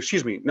talked,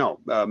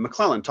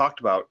 McClellan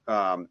talked about,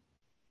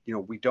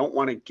 we don't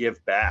want to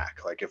give back.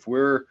 Like if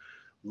our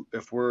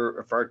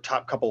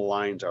top couple of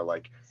lines are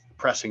like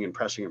pressing and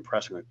pressing and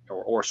pressing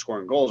or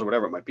scoring goals or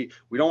whatever it might be,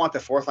 we don't want the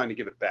fourth line to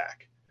give it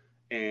back.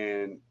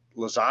 And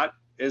Lizotte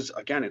is,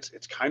 again,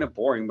 it's kind of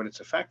boring, but it's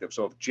effective.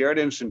 So if Jared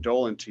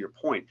Anderson-Dolan, to your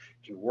point,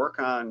 can work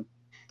on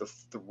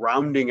the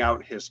rounding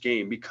out his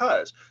game,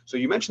 so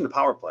you mentioned the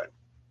power play.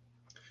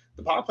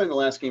 The power play in the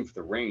last game for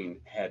the Reign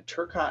had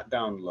Turcotte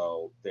down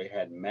low. They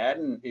had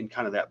Madden in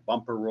kind of that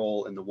bumper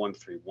role in the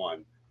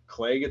 1-3-1.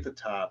 Clegg at the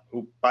top,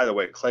 who, by the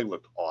way, Clegg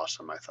looked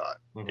awesome, I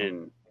thought,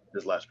 in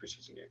his last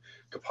preseason game.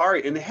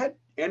 Kupari, and they had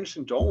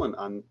Anderson-Dolan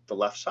on the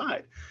left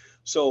side.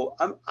 So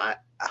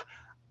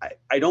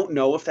I don't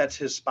know if that's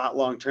his spot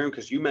long term,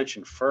 because you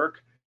mentioned Ferk.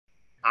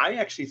 I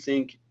actually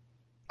think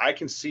I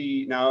can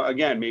see now,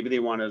 again, maybe they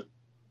want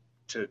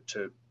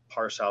to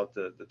parse out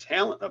the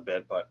talent a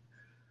bit, but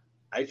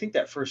I think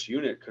that first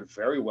unit could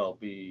very well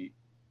be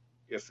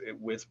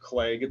with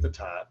Clegg at the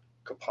top,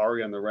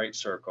 Kupari on the right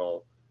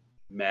circle,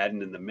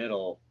 Madden in the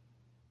middle,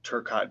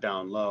 Turcotte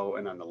down low,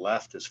 and on the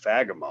left is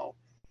Fagemo.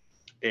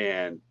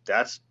 And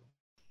that's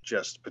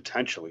just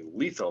potentially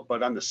lethal.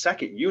 But on the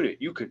second unit,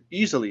 you could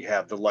easily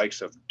have the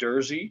likes of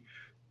Durzi,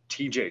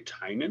 TJ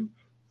Tynan.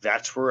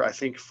 That's where I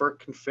think Ferk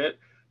can fit.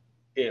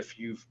 If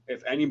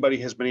anybody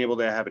has been able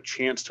to have a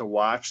chance to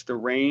watch the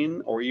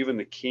Reign or even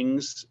the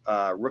Kings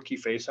rookie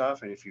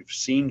faceoff, and if you've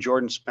seen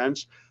Jordan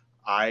Spence,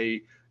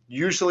 I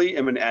usually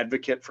am an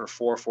advocate for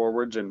 4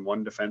 forwards and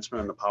 1 defenseman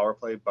on the power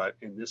play, but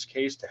in this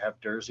case, to have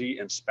Durzi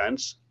and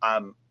Spence,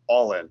 I'm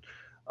all in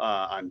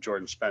on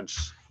Jordan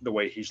Spence, the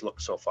way he's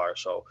looked so far.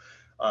 So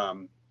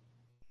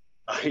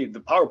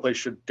the power play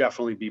should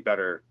definitely be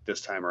better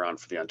this time around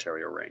for the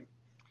Ontario Reign.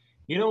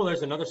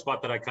 There's another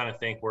spot that I kind of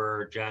think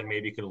where Jan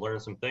maybe could learn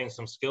some things,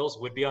 some skills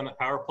would be on the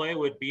power play,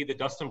 would be the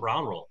Dustin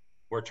Brown role,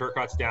 where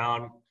Turcotte's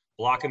down,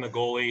 blocking the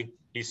goalie,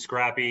 he's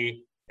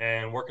scrappy,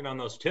 and working on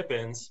those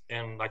tip-ins,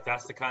 and like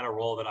that's the kind of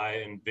role that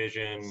I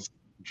envision.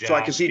 So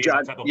I can see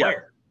John. Yeah,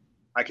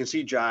 I can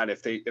see John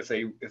if they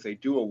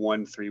do a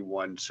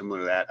 1-3-1 similar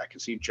to that. I can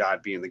see John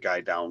being the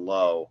guy down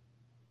low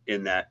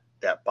in that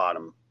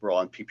bottom role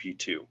on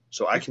PP2.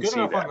 So I can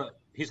see that.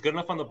 He's good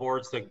enough on the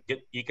boards to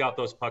eke out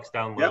those pucks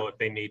down low if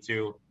they need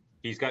to.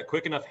 He's got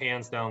quick enough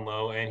hands down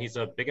low, and he's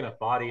a big enough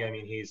body. I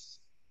mean, he's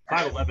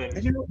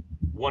 5'11",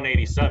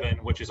 187,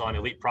 which is on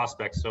Elite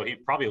Prospects, so he's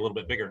probably a little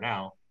bit bigger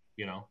now.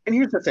 And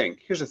here's the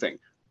thing.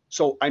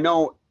 So I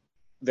know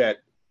that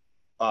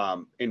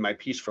in my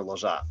piece for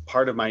Lizotte,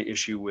 part of my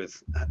issue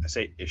with, I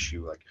say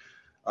issue, like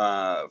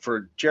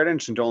for Jared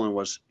Anderson-Dolan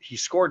was he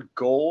scored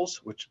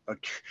goals, which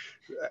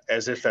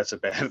as if that's a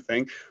bad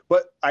thing,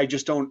 but I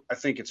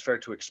think it's fair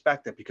to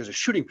expect that because his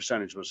shooting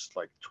percentage was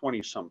like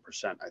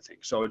 20-some%, I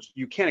think. So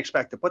you can't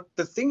expect it. But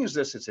the thing is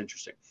it's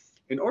interesting.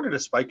 In order to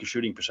spike a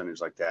shooting percentage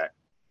like that,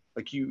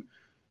 like you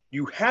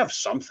have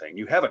something,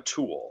 you have a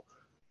tool.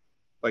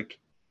 Like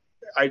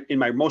in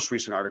my most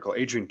recent article,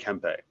 Adrian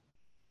Kempe,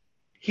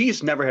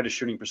 he's never had a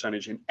shooting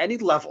percentage in any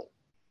level,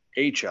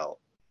 HL,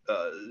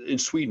 in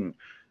Sweden,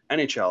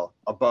 NHL,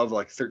 above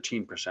like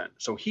 13%.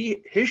 So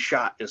his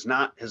shot is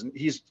not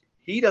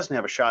he doesn't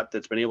have a shot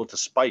that's been able to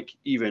spike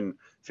even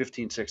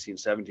 15, 16,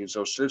 17.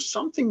 So there's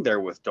something there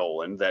with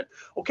Dolan that,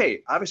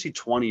 okay, obviously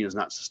 20 is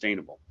not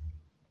sustainable,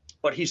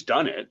 but he's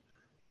done it.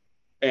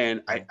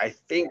 And I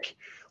think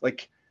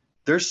like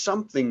there's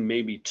something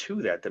maybe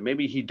to that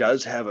maybe he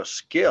does have a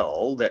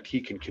skill that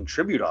he can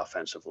contribute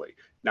offensively.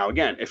 Now,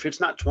 again, if it's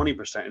not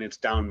 20% and it's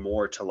down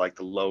more to like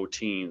the low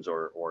teens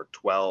or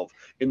 12,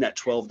 in that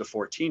 12 to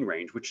 14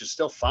 range, which is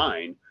still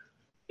fine.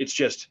 It's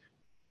just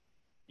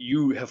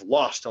you have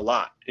lost a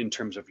lot in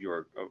terms of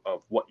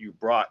of what you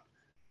brought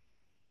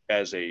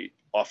as a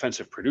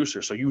offensive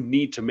producer. So you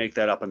need to make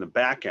that up in the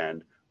back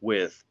end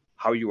with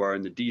how you are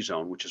in the D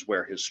zone, which is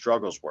where his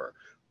struggles were.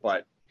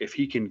 But if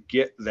he can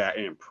get that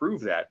and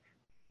improve that,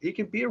 he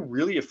can be a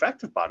really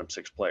effective bottom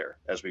six player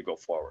as we go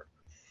forward.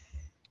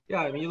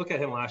 Yeah, I mean, you look at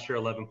him last year,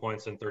 11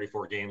 points in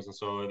 34 games. And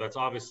so that's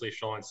obviously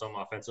showing some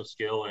offensive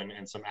skill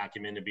and some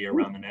acumen to be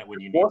around the net when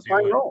you need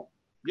to.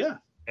 Yeah.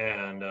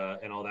 And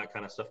all that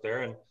kind of stuff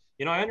there. And,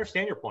 you know, I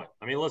understand your point.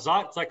 I mean,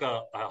 Lizotte, it's like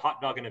a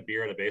hot dog and a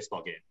beer at a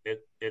baseball game.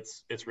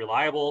 It's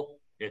reliable.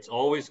 It's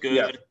always good.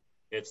 Yeah.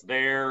 It's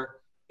there.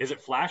 Is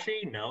it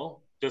flashy?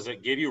 No. Does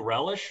it give you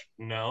relish?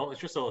 No. It's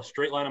just a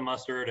straight line of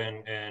mustard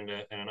and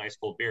an ice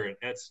cold beer.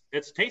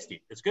 It's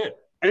tasty. It's good.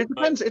 And it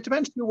depends. It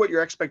depends on what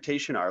your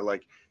expectation are.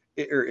 Like,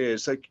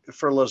 is like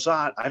for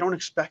Lizotte, I don't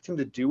expect him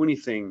to do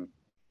anything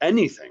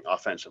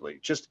offensively.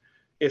 Just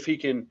if he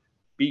can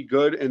be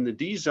good in the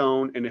D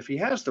zone, and if he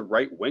has the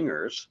right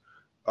wingers,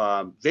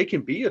 they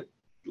can be a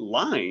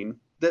line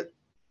that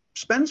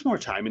spends more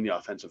time in the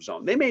offensive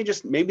zone. Maybe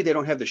they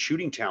don't have the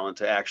shooting talent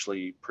to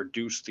actually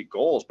produce the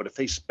goals, but if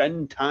they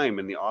spend time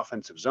in the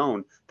offensive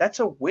zone, that's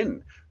a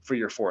win for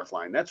your fourth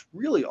line. That's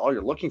really all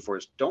you're looking for,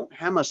 is don't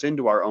hem us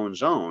into our own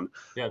zone.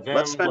 Yeah,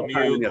 let's spend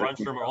time.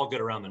 Brunstrom are all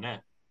good around the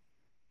net.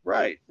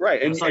 Right.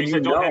 And sorry, you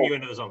said don't hem you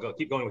into the zone. Go,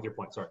 keep going with your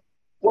point. Sorry.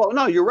 Well,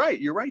 no, you're right.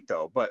 You're right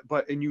though. But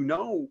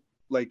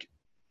like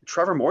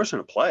Trevor Moore's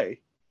going to play.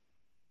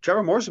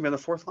 Trevor Moore's going to be on the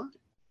fourth line.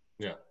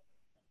 Yeah.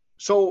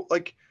 So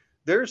like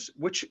they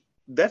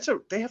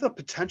have the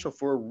potential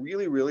for a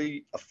really,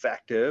 really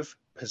effective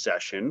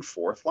possession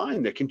fourth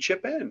line that can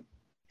chip in.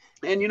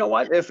 And you know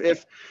what?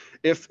 If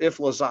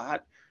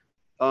Lizotte,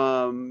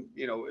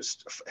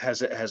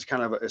 has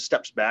kind of a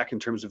steps back in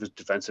terms of his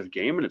defensive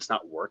game and it's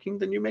not working,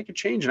 then you make a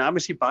change. And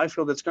obviously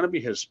Byfield, it's going to be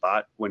his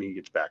spot when he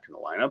gets back in the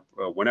lineup,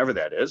 whenever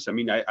that is. I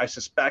mean, I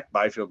suspect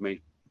Byfield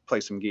may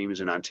play some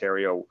games in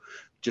Ontario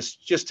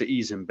just to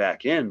ease him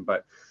back in.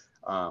 But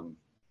I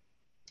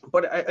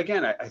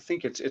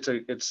think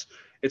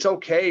it's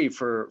okay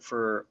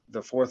for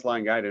the fourth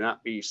line guy to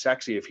not be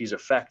sexy if he's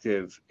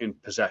effective in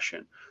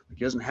possession.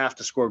 He doesn't have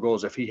to score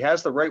goals. If he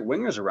has the right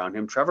wingers around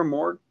him, Trevor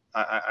Moore,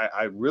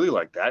 I really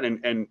like that.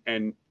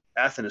 And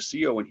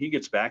Athanasiou, when he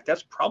gets back,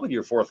 that's probably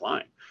your fourth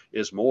line,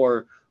 is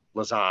more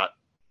Lizotte,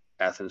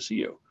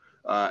 Athanasiou.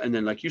 And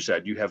then, like you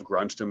said, you have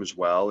Grundstrom as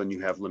well, and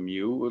you have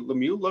Lemieux.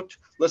 Lemieux looked,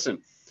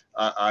 listen,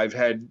 I've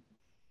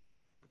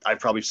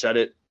probably said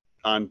it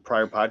on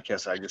prior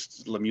podcasts.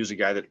 Lemieux's a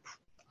guy that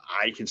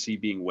I can see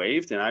being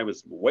waived, and I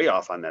was way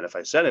off on that if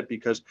I said it,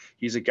 because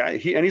he's a guy,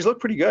 he's looked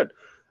pretty good.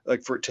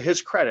 Like, to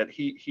his credit,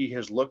 he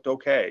has looked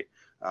okay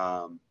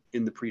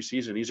in the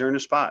preseason. He's earned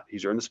a spot.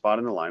 He's earned the spot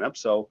in the lineup,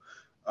 so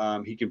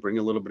he can bring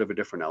a little bit of a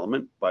different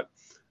element. But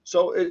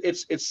so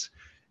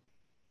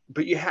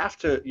but you have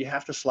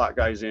to slot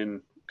guys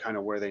in kind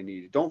of where they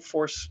need. Don't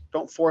force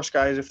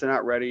guys if they're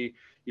not ready.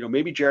 You know,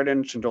 maybe Jared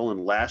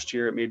Anderson-Dolan last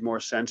year, it made more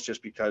sense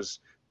just because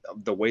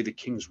of the way the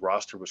Kings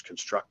roster was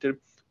constructed.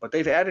 But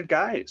they've added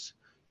guys.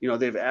 You know,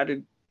 they've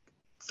added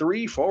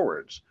 3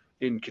 forwards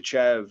in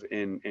Kachev,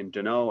 in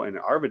Danault, and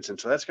Arvidsson.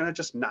 So that's going to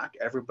just knock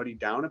everybody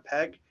down a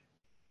peg.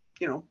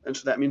 You know, and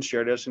so that means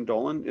Jared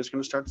Anderson-Dolan is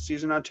going to start the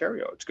season in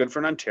Ontario. It's good for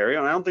an Ontario,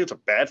 and I don't think it's a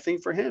bad thing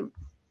for him.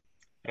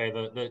 Hey,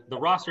 the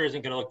roster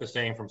isn't going to look the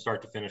same from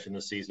start to finish in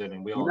this season,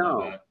 and we all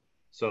know that.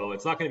 So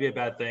it's not going to be a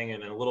bad thing,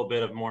 and a little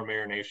bit of more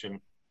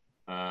marination,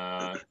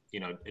 down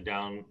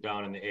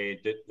in the A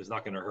is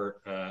not going to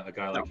hurt a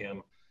guy like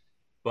him.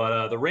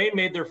 But the Reign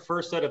made their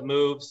first set of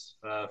moves.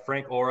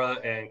 Frank Ora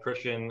and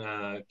Christian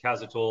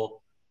Kazatul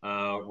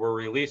were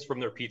released from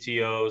their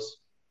PTOs.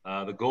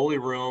 The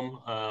goalie room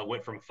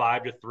went from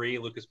 5 to 3.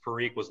 Lucas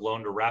Perique was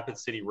loaned to Rapid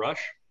City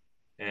Rush.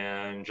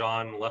 And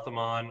John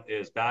Lethemon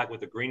is back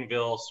with the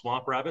Greenville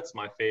Swamp Rabbits,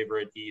 my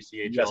favorite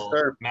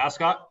ECHL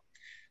mascot.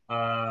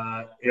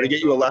 Gonna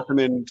get you a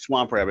Letterman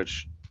Swamp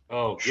Rabbits.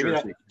 Oh, give me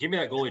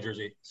that goalie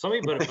jersey.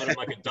 Somebody put him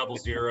like a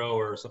 00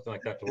 or something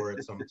like that to wear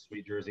some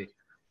sweet jersey.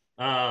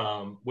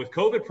 With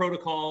COVID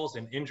protocols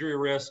and injury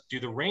risk, do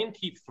the Reign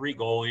keep 3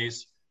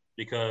 goalies?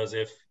 Because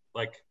if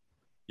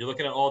you're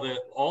looking at all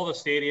the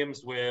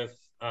stadiums with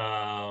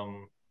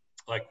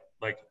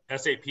like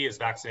SAP is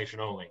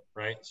vaccination only,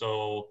 right?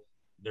 So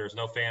there's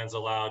no fans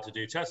allowed to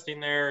do testing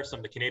there. Some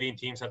of the Canadian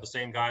teams have the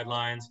same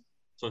guidelines.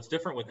 So it's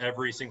different with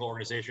every single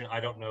organization.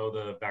 I don't know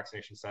the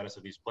vaccination status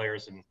of these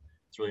players, and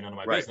it's really none of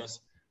my business.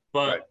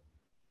 But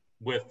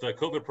with the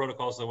COVID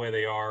protocols the way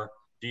they are,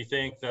 do you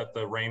think that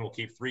the Reign will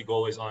keep 3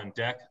 goalies on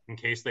deck in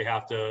case they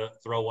have to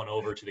throw one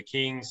over to the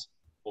Kings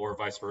or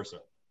vice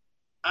versa?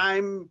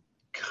 I'm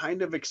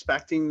kind of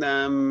expecting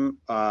them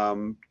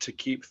to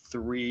keep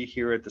 3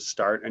 here at the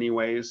start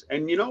anyways.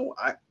 And, you know,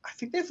 I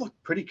think they've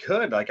looked pretty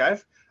good. Like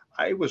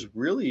I was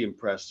really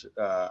impressed.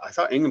 I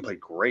thought Ingham played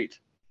great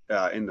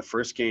in the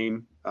first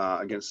game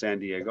against San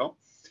Diego.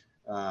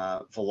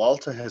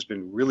 Villalta has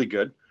been really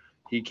good.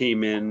 He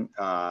came in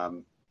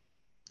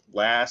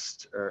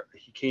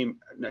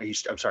he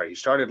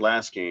started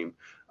last game,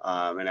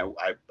 and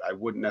I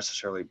wouldn't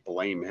necessarily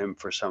blame him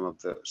for some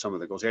of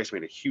the goals. He actually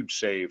made a huge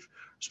save.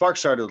 Sparks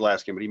started the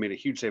last game, but he made a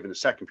huge save in the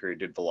second period.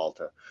 Did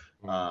Villalta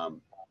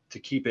to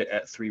keep it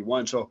at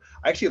 3-1. So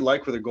I actually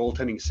like where the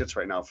goaltending sits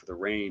right now for the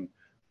Reign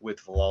with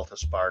Villalta,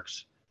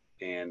 Sparks,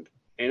 and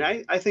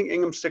I think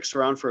Ingham sticks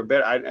around for a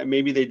bit.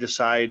 Maybe they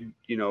decide,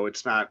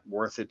 it's not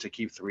worth it to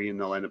keep 3 and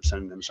they'll end up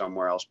sending him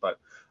somewhere else. But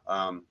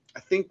I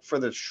think for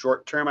the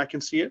short term, I can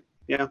see it.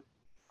 Yeah.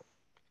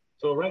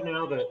 So right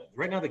now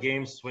the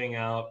games swing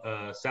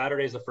out.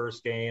 Saturday's the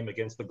first game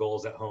against the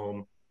Gulls at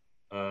home.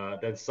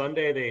 Then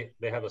Sunday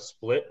they have a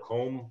split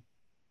home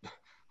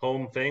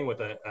thing with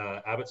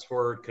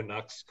Abbotsford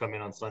Canucks come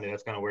in on Sunday.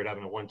 That's kind of weird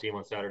having one team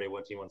on Saturday,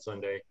 one team on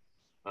Sunday.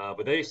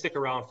 But they stick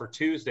around for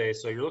Tuesday.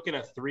 So you're looking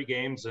at 3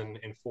 games in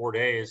 4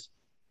 days.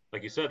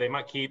 Like you said, they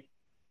might keep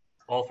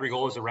all 3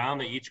 goalies around.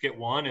 They each get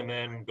 1 and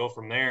then go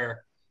from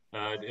there.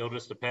 It'll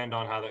just depend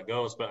on how that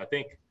goes. But I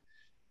think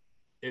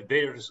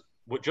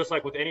just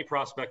like with any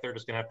prospect, they're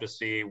just going to have to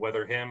see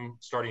whether him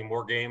starting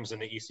more games in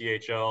the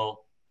ECHL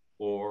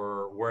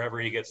or wherever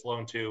he gets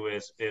loaned to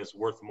is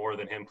worth more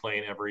than him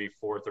playing every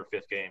 4th or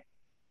 5th game.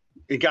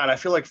 God, I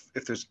feel like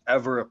if there's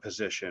ever a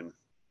position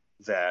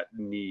that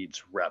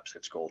needs reps,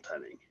 it's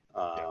goaltending.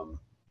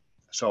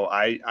 So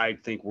I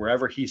think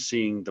wherever he's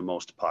seeing the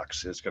most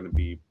pucks is going to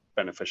be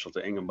beneficial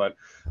to Ingham. But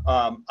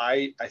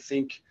I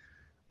think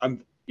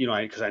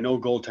because I know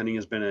goaltending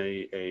has been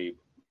a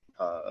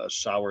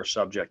sour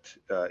subject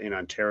in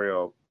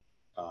Ontario,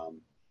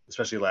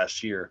 especially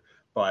last year.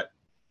 But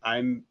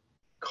I'm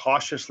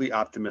cautiously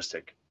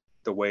optimistic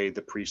the way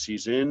the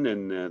preseason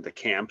and the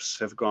camps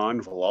have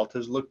gone.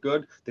 Villalta's looked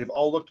good. They've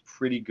all looked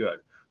pretty good.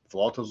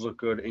 Villalta's looked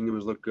good. Ingham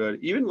has looked good.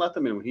 Even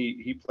Letherman, when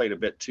he played a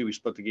bit too, he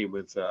split the game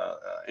with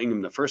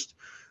Ingham the first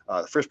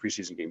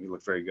preseason game. He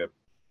looked very good.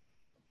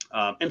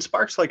 And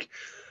Sparks, I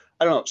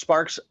don't know.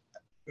 Sparks,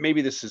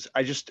 maybe this is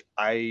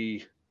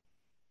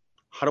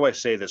how do I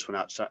say this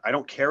without? I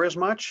don't care as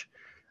much.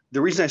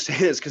 The reason I say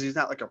this is because he's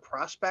not like a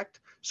prospect.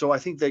 So I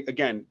think that,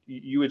 again,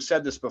 you had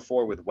said this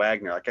before with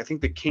Wagner. I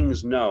think the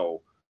Kings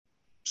know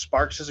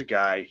Sparks is a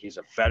guy. He's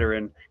a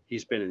veteran.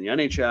 He's been in the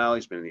NHL.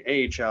 He's been in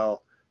the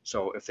AHL.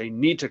 So if they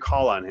need to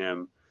call on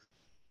him,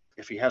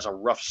 if he has a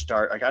rough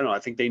start, I don't know. I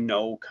think they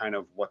know kind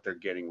of what they're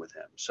getting with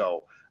him.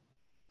 So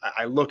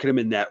I look at him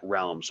in that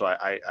realm. So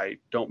I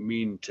don't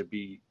mean to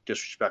be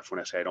disrespectful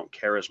when I say I don't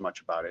care as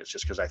much about it. It's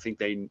just because I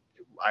think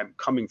I'm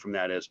coming from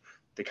that as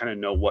they kind of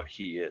know what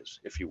he is,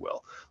 if you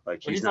will.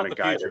 He's not a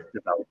guy that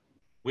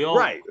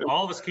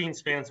all of us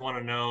Kings fans want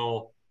to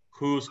know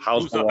who's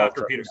up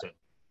after Peterson.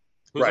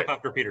 Who's up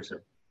after Peterson?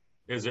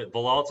 Is it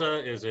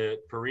Villalta? Is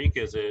it Parikh?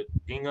 Is it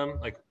Ingham?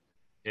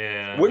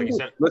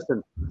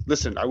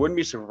 Listen, I wouldn't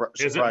be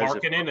surprised. Is it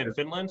Markkanen in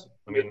Finland?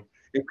 I mean,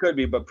 it could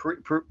be, but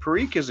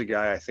Parikh is a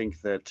guy I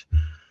think that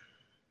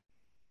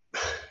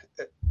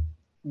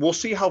we'll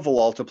see how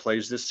Villalta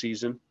plays this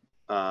season.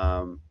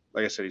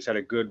 Like I said, he's had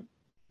a good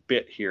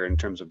bit here in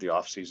terms of the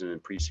offseason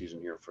and preseason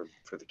here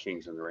for the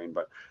Kings and the Reign.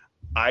 But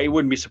I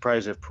wouldn't be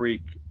surprised if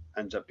Parikh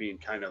ends up being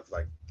kind of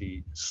like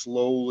the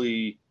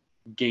slowly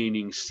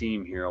gaining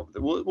steam here.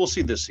 We'll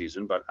see this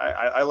season, but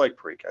I like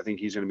Parikh. I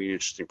think he's going to be an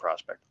interesting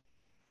prospect.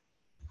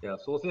 Yeah,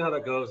 so we'll see how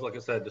that goes. Like I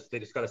said, they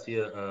just got to see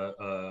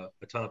a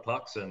ton of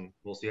pucks, and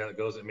we'll see how it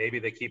goes. And maybe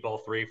they keep all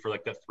 3 for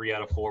like that 3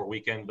 out of 4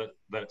 weekend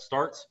that it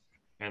starts,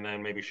 and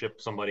then maybe ship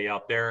somebody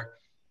out there.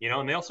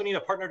 And they also need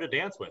a partner to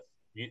dance with.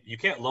 You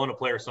can't loan a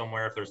player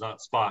somewhere if there's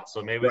not spots.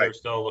 So maybe they're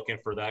still looking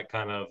for that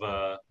kind of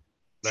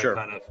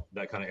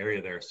that kind of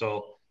area there.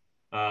 So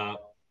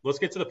let's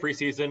get to the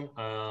preseason.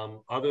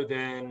 Other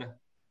than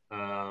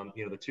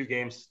the 2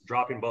 games,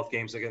 dropping both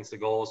games against the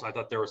Gulls, I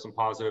thought there were some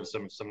positives,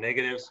 some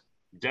negatives.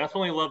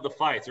 Definitely love the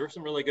fights. There were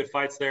some really good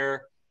fights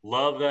there.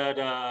 Love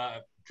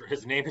that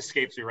his name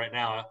escapes me right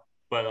now,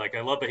 but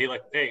I love that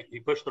he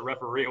pushed the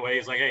referee away.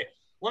 He's like, hey,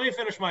 let me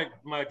finish my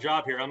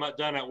job here. I'm not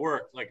done at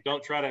work.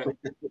 Don't try to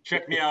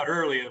check me out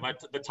early.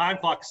 The time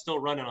clock is still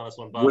running on this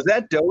one, bud. Was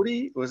that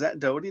Doty? That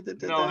did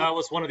that? No, that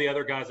was one of the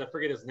other guys. I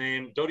forget his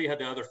name. Doty had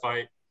the other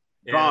fight.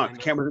 I'm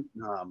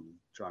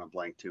drawing a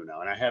blank too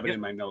now, and I have it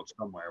in my notes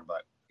somewhere.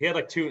 But he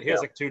had 2. He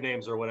has 2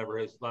 names or whatever.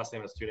 His last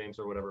name has 2 names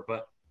or whatever.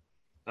 But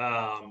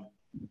I'll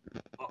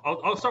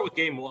start with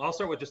game. I'll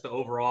start with just the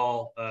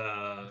overall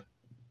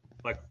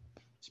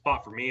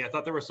spot for me. I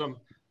thought there was some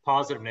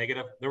positive,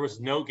 negative. There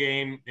was no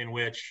game in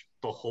which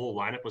the whole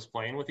lineup was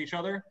playing with each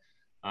other.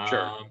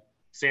 Sure.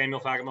 Samuel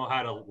Fagemo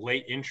had a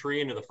late entry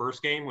into the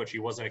first game, which he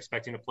wasn't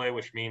expecting to play,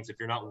 which means if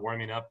you're not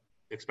warming up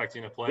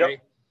expecting to play,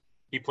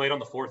 he played on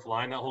the 4th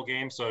line that whole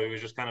game. So he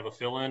was just kind of a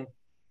fill-in.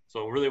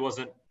 So it really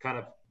wasn't kind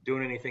of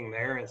doing anything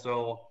there. And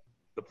so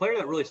the player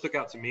that really stuck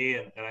out to me,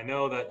 and I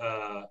know that,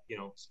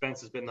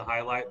 Spence has been the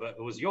highlight, but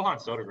it was Johan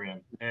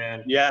Sodergran.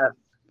 And yeah,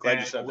 glad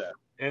you said that.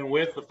 And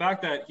with the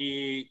fact that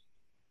he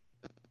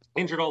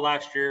injured all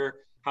last year,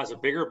 has a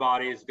bigger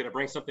body, is going to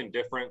bring something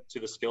different to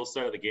the skill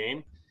set of the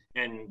game.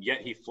 And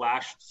yet he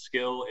flashed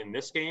skill in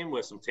this game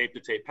with some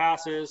tape-to-tape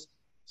passes,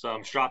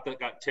 some shot that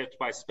got tipped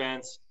by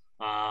Spence,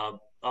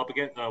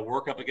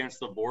 work up against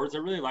the boards. I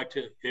really liked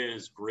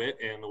his grit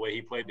and the way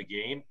he played the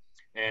game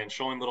and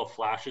showing little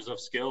flashes of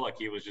skill, like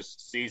he was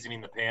just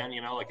seasoning the pan,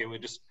 like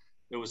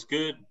it was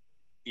good,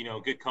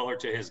 good color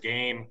to his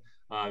game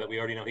that we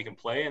already know he can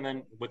play. And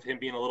then with him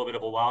being a little bit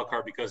of a wild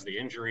card because of the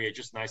injury, it's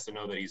just nice to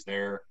know that he's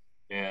there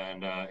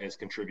and is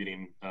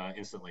contributing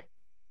instantly.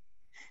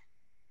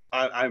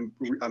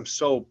 I'm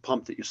so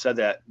pumped that you said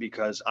that,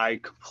 because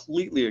I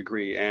completely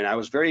agree. And I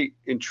was very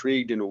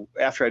intrigued, and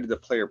after I did the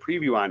player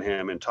preview on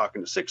him and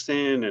talking to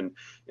Sixton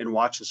and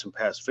watching some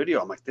past video,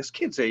 I'm like, this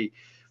kid's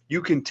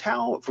you can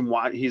tell from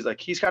what he's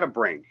got a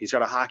brain. He's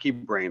got a hockey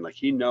brain. Like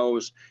he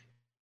knows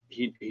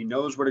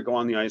where to go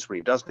on the ice when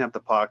he doesn't have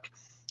the puck.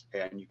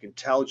 And you can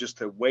tell just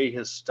the way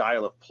his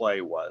style of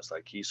play was.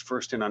 Like he's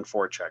first in on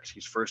forechecks.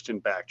 He's first in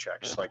back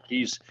checks. Like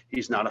he's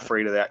not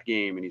afraid of that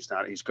game, and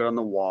he's good on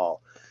the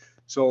wall.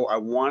 So I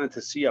wanted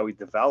to see how he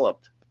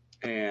developed,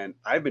 and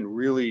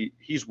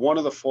he's one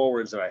of the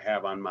forwards that I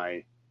have on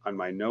my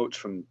notes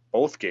from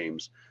both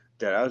games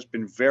that I've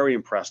been very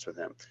impressed with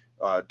him.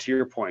 To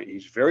your point,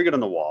 he's very good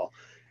on the wall,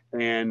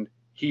 and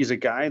he's a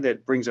guy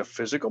that brings a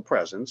physical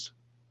presence,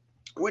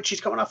 which he's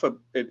coming off I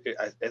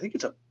think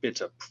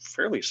it's a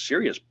fairly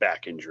serious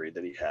back injury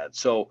that he had.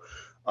 So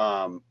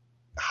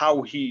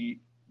how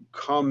he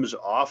comes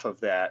off of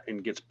that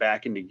and gets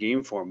back into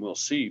game form, we'll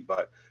see,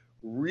 but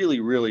really,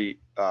 really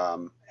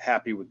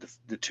happy with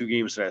the two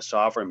games that I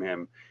saw from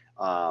him.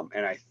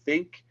 And I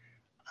think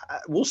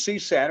we'll see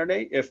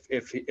Saturday if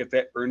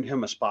that earned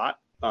him a spot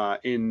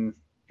in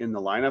the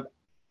lineup.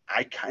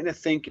 I kind of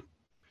think,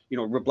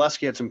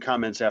 Wroblewski had some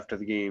comments after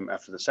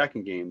the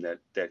second game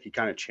that he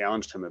kind of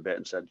challenged him a bit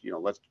and said,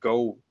 let's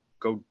go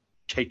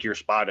take your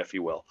spot, if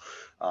you will,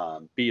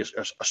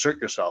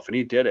 assert yourself. And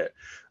he did it.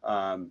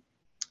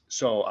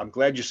 So I'm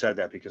glad you said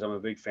that, because I'm a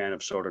big fan of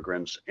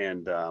Sodergrens,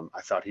 and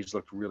I thought he's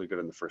looked really good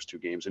in the first two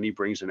games, and he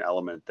brings an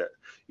element that,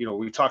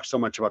 we've talked so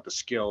much about the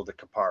skill that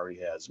Kupari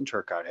has and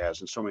Turcotte has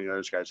and so many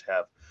others guys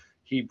have.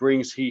 He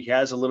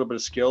has a little bit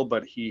of skill,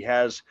 but he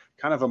has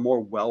kind of a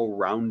more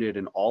well-rounded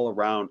and all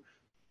around.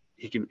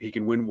 He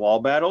can win wall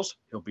battles.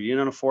 He'll be in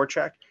on a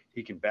forecheck.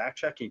 He can back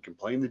check. He can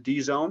play in the D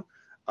zone.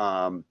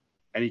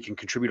 And he can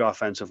contribute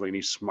offensively, and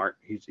he's smart.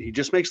 He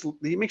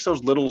makes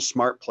those little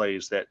smart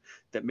plays that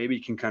maybe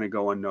can kind of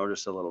go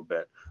unnoticed a little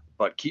bit,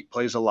 but keep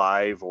plays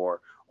alive or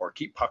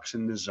keep pucks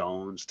in the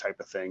zones type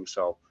of thing.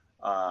 So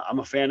I'm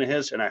a fan of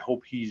his, and I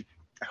hope he's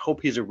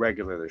a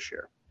regular this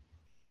year.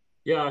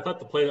 Yeah, I thought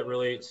the play that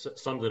really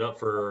summed it up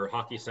for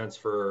Hockey Sense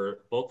for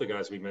both the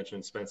guys we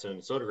mentioned, Spencer and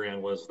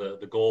Sodergren, was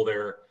the goal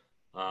there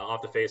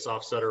off the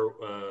face-off. Sutter,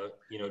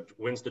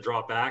 wins the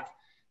drop back.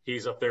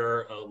 He's up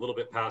there a little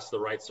bit past the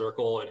right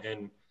circle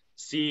and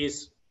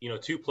sees,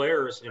 two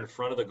players in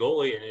front of the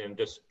goalie and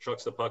just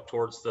chucks the puck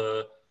towards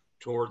the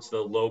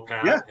low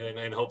pad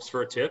and hopes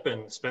for a tip.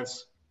 And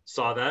Spence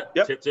saw that,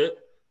 tipped it.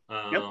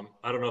 I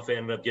don't know if they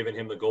ended up giving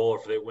him the goal or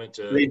if they went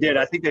to. They did.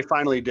 I think they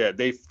finally did.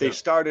 They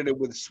started it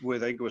with I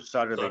think it was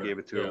Sutter they gave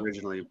it to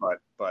originally,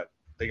 but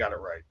they got it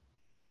right.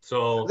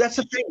 So that's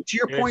the thing. To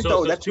your point,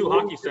 though, that's two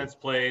Hockey Sense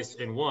plays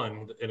in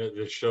one, and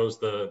it shows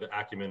the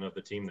acumen of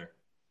the team there.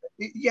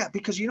 Yeah,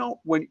 because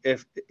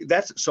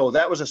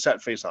that was a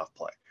set face-off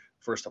play,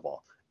 first of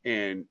all,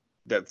 and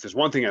there's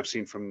one thing I've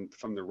seen from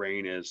the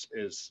Reign is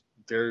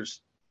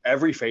there's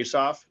every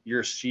face-off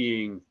you're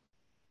seeing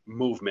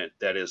movement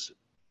that is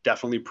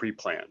definitely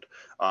pre-planned.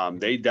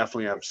 They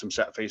definitely have some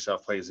set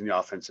face-off plays in the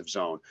offensive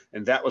zone,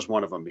 and that was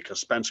one of them because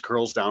Spence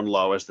curls down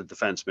low as the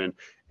defenseman,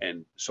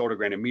 and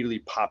Sodergren immediately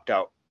popped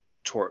out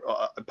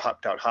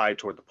high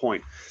toward the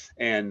point,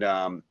 and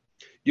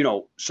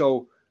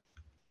so.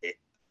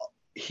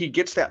 He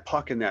gets that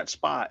puck in that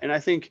spot. And I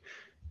think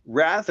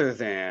rather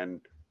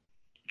than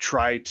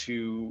try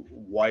to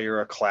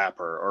wire a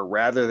clapper or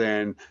rather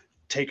than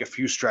take a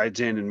few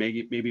strides in and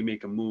maybe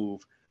make a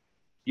move,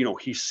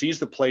 he sees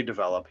the play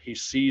develop. He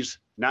sees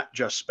not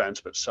just Spence,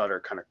 but Sutter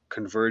kind of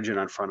converging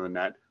on front of the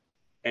net.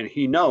 And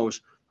he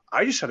knows,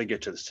 I just got to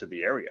get to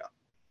the area.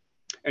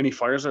 And he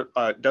fires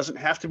doesn't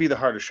have to be the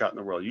hardest shot in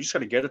the world. You just got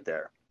to get it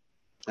there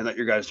and let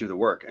your guys do the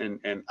work. And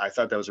I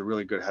thought that was a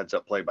really good heads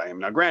up play by him.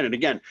 Now, granted,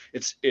 again,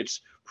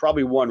 it's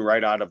probably one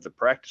right out of the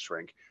practice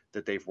rink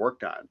that they've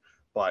worked on.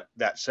 But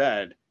that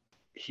said,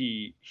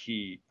 he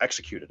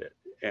executed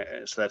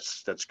it. So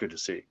that's good to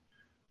see.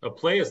 A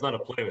play is not a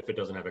play if it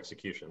doesn't have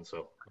execution.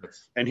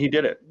 And he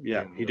did it.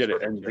 Yeah, he did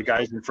it. And the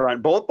guys in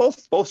front,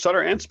 both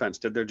Sutter and Spence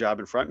did their job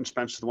in front, and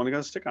Spence is the one that got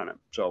a stick on him.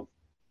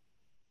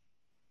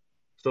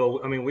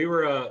 So, I mean, we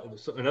were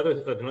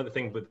another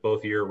thing with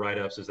both year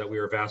write-ups is that we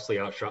were vastly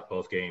outshot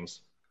both games.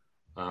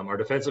 Our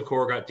defensive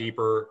core got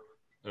deeper,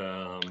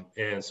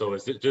 and so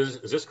is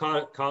this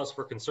cause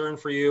for concern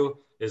for you?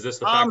 Is this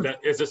the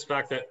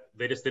fact that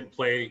they just didn't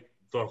play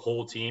the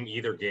whole team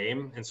either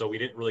game, and so we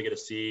didn't really get to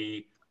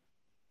see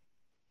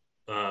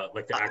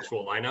like the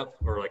actual lineup,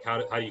 or like how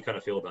do you kind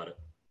of feel about it?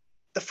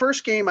 The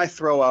first game I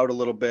throw out a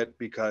little bit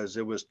because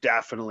it was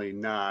definitely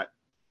not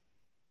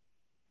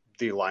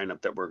the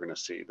lineup that we're going to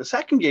see. The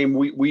second game,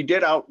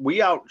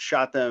 we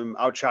outshot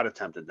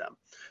attempted them.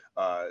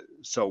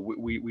 So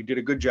we did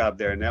a good job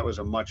there, and that was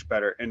a much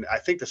better. And I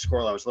think the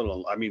scoreline was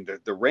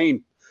the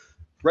rain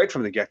right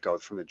from the get-go,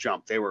 from the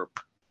jump, the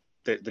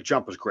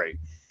jump was great.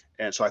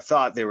 And so I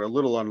thought they were a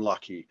little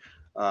unlucky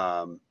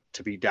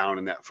to be down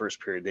in that first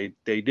period.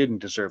 They didn't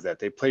deserve that.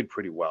 They played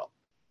pretty well.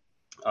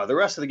 The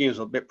rest of the game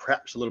was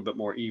perhaps a little bit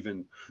more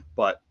even,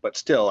 but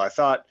still, I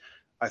thought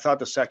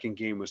the second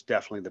game was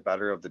definitely the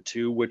better of the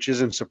two, which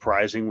isn't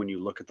surprising when you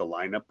look at the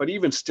lineup. But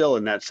even still,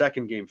 in that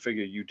second game,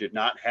 figure you did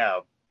not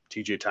have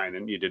TJ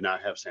Tynan, you did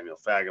not have Samuel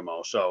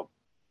Fagemo, so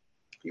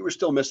you were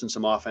still missing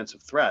some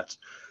offensive threats.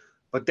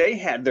 But they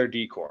had their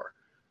D-core.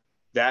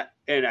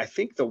 And I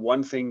think the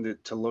one thing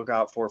to look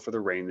out for the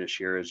Reign this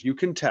year is you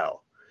can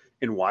tell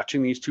in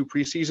watching these two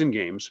preseason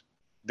games,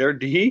 their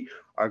D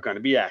are going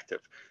to be active.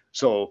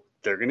 So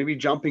they're going to be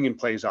jumping in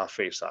plays off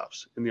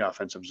faceoffs in the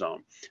offensive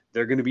zone.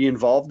 They're going to be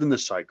involved in the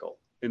cycle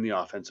in the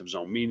offensive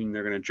zone, meaning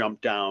they're going to jump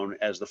down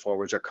as the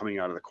forwards are coming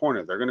out of the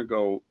corner. They're going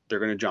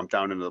to jump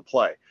down into the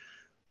play.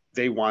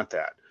 They want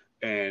that.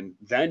 And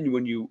then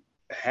when you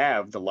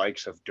have the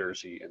likes of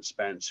Dursey and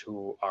Spence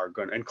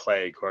and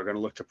Clegg, who are going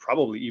to look to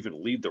probably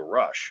even lead the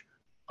rush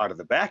out of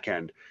the back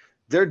end,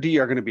 their D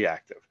are going to be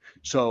active.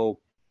 So,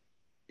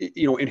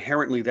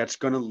 inherently that's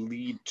going to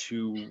leave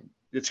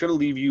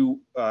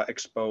you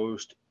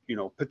exposed,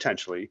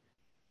 potentially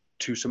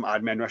to some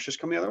odd man rushes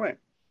coming the other way.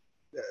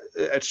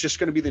 It's just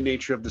going to be the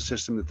nature of the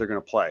system that they're going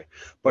to play.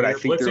 But I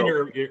think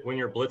when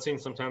you're blitzing,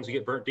 sometimes you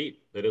get burnt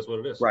deep. That is what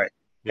it is. Right.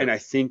 Yeah. And I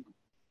think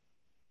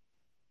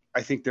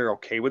they're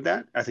okay with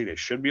that. I think they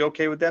should be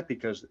okay with that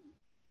because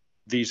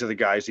these are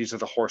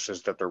the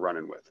horses that they're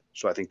running with.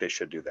 So I think they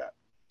should do that.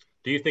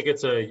 Do you think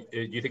it's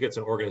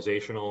an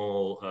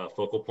organizational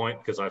focal point?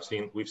 Because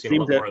we've seen a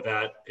lot more of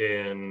that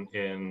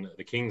in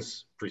the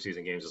Kings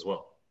preseason games as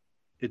well.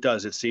 It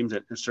does. It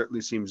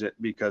certainly seems it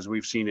because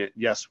we've seen it.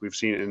 Yes, we've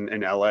seen it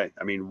in LA.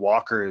 I mean,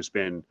 I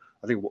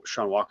think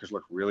Sean Walker's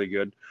looked really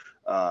good.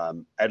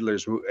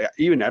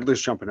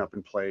 Edler's jumping up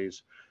in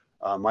plays.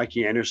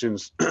 Mikey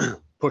Anderson's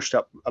pushed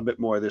up a bit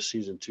more this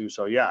season too.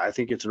 So yeah, I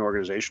think it's an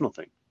organizational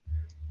thing.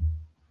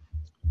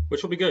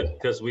 Which will be good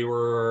because we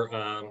were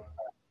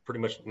pretty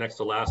much next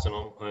to last in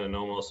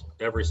almost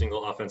every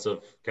single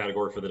offensive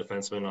category for the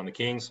defensemen on the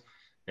Kings,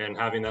 and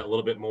having that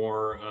little bit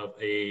more of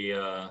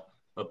a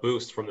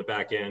boost from the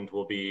back end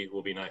will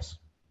be nice.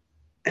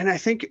 And I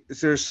think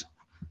there's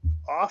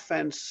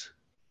offense.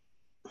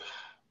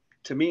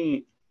 To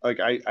me, like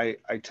I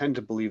tend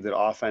to believe that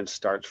offense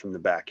starts from the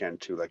back end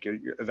too. Like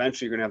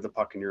eventually you're going to have the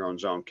puck in your own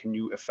zone. Can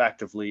you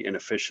effectively and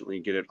efficiently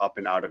get it up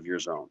and out of your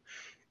zone?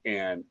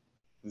 And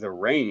the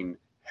Reign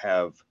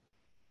have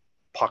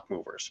puck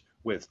movers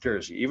with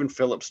Dursey, even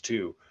Phillips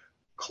too,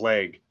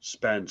 Clegg,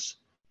 Spence,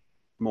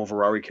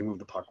 Moverari can move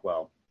the puck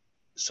well.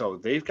 So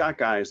they've got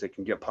guys that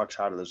can get pucks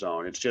out of the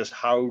zone. It's just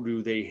how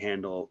do they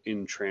handle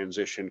in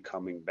transition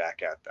coming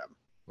back at them?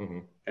 Mm-hmm.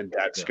 And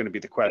that's going to be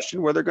the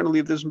question, where they're going to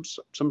leave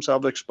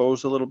themselves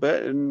exposed a little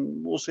bit,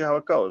 and we'll see how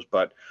it goes.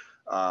 But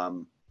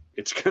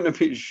it's going to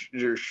be,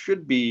 there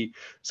should be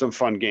some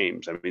fun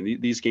games. I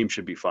mean, these games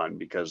should be fun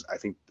because I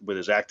think with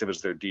as active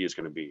as their D is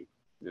going to be,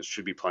 there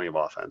should be plenty of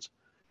offense.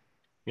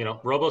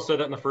 Robo said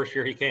that in the first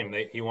year he came.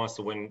 He wants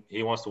to win.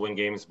 He wants to win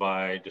games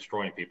by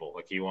destroying people.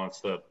 Like he wants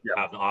to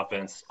have the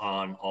offense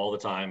on all the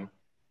time,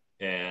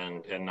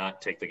 and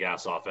not take the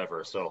gas off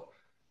ever. So,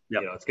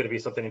 it's going to be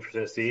something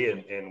interesting to see.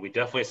 And we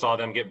definitely saw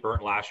them get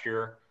burnt last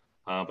year,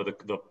 but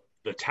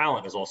the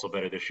talent is also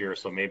better this year.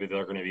 So maybe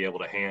they're going to be able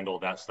to handle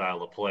that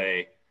style of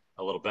play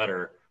a little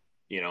better.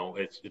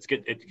 It's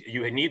good.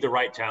 You need the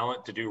right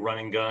talent to do run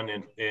and gun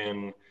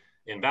in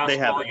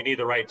basketball. You need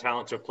the right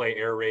talent to play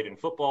air raid in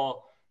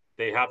football.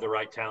 They have the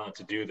right talent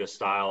to do this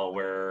style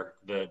where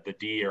the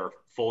D are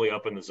fully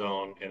up in the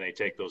zone and they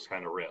take those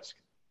kind of risks.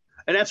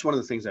 And that's one of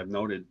the things I've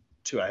noted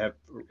too. I have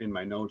in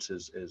my notes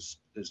is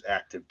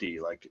active D,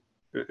 like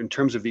in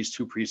terms of these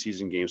two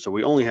preseason games. So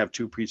we only have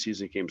two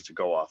preseason games to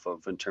go off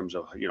of in terms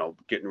of,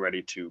 getting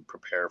ready to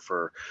prepare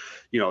for,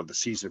 the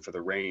season for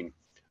the Reign.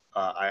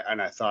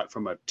 I thought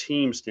from a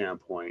team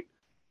standpoint,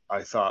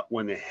 I thought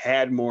when they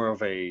had more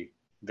of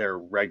their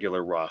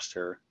regular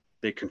roster,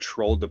 they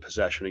controlled the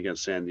possession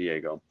against San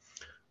Diego.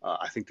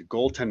 I think the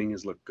goaltending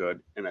has looked good,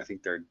 and I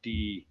think their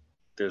D,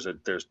 there's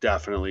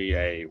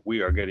definitely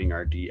we are getting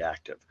our D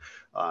active.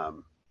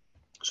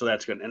 So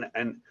that's good.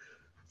 And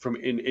from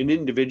an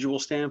individual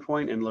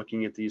standpoint and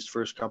looking at these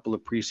first couple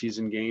of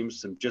preseason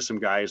games, and just some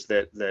guys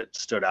that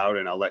stood out,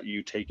 and I'll let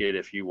you take it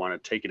if you want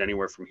to take it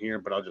anywhere from here,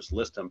 but I'll just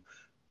list them.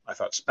 I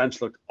thought Spence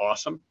looked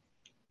awesome.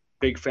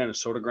 Big fan of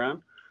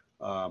Sodergran.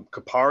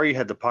 Kapari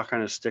had the puck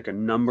on his stick a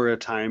number of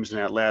times in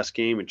that last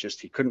game.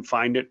 He couldn't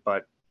find it,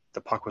 but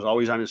the puck was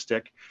always on his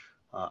stick.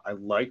 I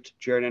liked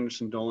Jared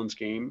Anderson-Dolan's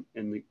game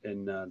in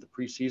the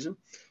preseason.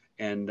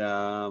 And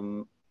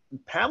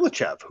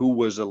Pavlichev, who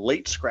was a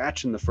late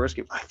scratch in the first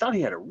game, I thought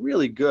he had a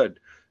really good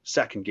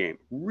second game,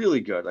 really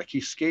good. Like,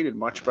 he skated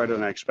much better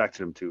than I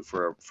expected him to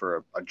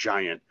for a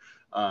giant.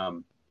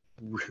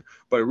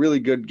 But a really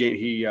good game.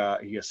 He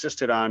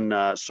assisted on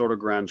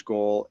Sodergren's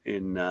goal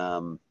in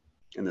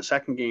the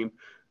second game.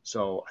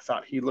 So I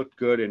thought he looked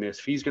good. And if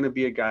he's going to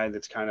be a guy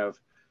that's kind of,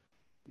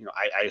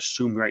 I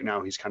assume right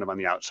now he's kind of on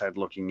the outside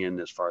looking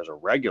in as far as a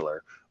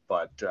regular.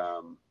 But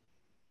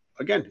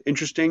again,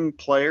 interesting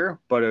player,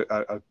 but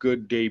a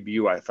good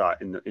debut, I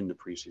thought, in the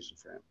preseason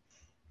for him.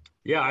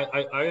 Yeah,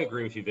 I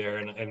agree with you there.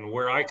 And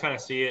where I kind of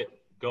see it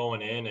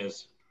going in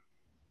is,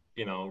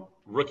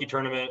 rookie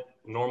tournament,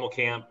 normal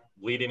camp,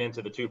 leading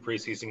into the 2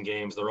 preseason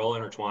games. They're all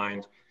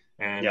intertwined.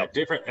 And at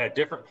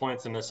different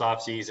points in this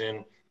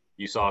offseason,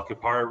 you saw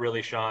Kupari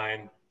really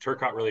shine,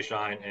 Turcotte really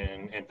shine,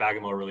 and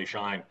Fagemo really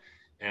shine.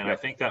 And I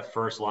think that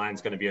first line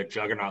is going to be a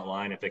juggernaut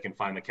line if they can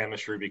find the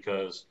chemistry,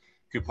 because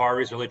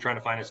Kupari is really trying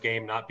to find his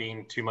game, not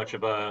being too much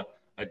of a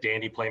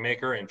dandy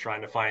playmaker and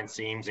trying to find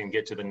seams and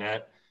get to the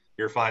net.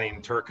 You're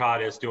finding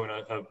Turcotte is doing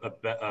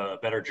a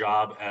better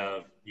job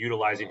of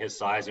utilizing his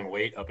size and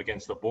weight up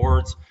against the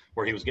boards,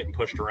 where he was getting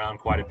pushed around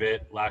quite a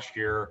bit last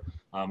year.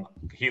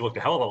 He looked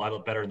a hell of a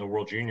lot better in the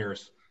World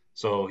Juniors.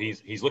 So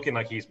he's looking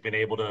like he's been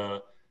able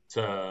to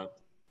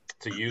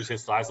use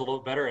his size a little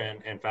bit better,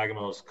 and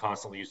Fagemo is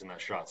constantly using that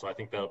shot. So I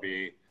think that'll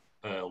be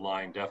a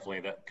line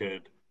definitely that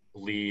could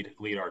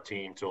lead our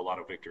team to a lot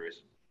of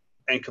victories.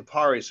 And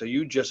Kupari, so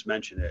you just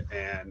mentioned it,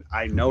 and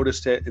I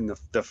noticed it in the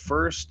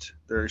first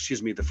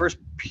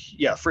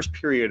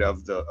period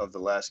of the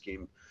last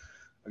game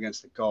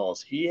against the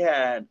Gulls. He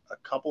had a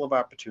couple of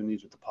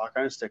opportunities with the puck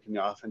on his stick in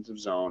the offensive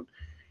zone.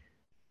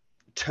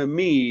 To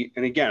me,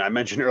 and again, I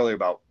mentioned earlier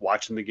about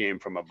watching the game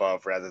from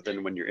above rather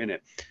than when you're in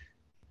it.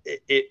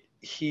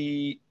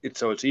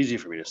 So it's easy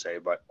for me to say,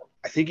 but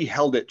I think he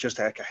held it just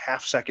like a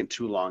half second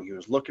too long. He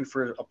was looking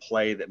for a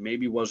play that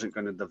maybe wasn't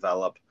going to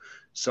develop.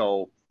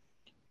 So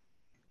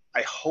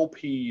I hope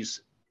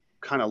he's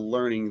kind of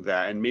learning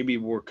that, and maybe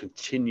we'll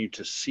continue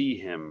to see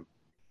him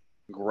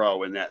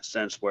grow in that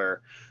sense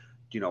where,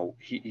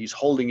 he's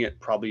holding it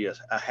probably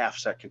a half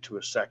second to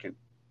a second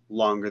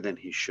longer than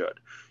he should.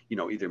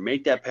 Either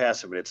make that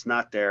pass if it's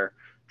not there,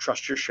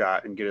 trust your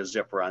shot and get a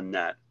zipper on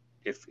net.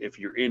 If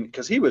you're in,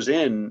 because he was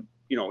in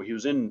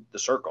the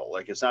circle.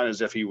 Like, it's not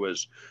as if he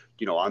was,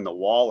 on the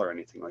wall or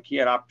anything. Like, he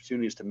had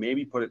opportunities to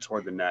maybe put it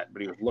toward the net,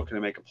 but he was looking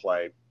to make a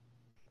play,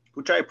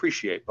 which I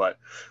appreciate. But,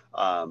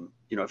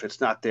 if it's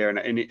not there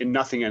and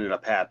nothing ended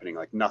up happening,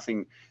 like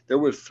nothing, there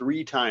were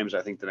 3 times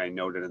I think that I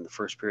noted in the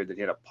first period that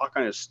he had a puck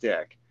on his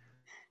stick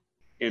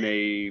in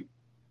a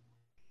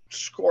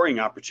scoring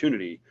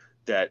opportunity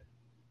that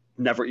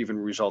never even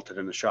resulted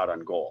in a shot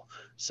on goal.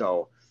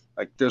 So,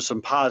 like, there's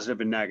some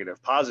positive and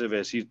negative. Positive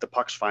is the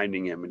puck's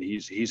finding him, and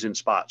he's in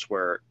spots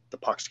where the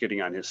puck's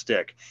getting on his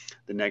stick.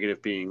 The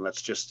negative being,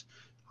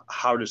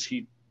 how does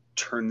he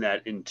turn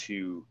that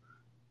into,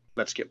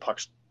 let's get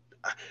pucks.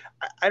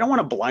 I don't want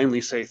to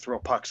blindly say throw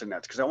pucks in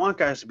nets, because I want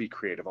guys to be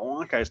creative. I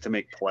want guys to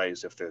make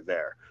plays if they're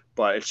there.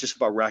 But it's just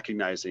about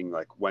recognizing,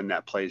 like, when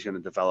that play is going to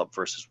develop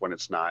versus when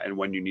it's not, and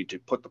when you need to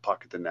put the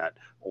puck at the net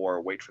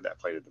or wait for that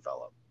play to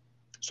develop.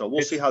 So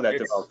we'll see how that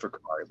develops for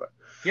Kupari. But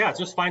yeah, it's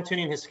just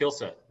fine-tuning his skill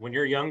set. When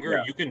you're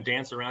younger, you can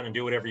dance around and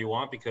do whatever you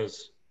want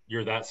because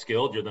you're that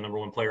skilled. You're the number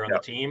 1 player on the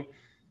team.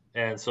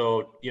 And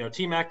so,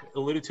 T-Mac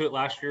alluded to it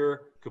last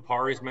year.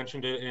 Kupari's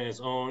mentioned it in his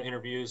own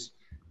interviews.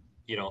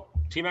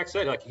 T-Mac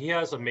said, like, he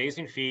has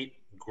amazing feet,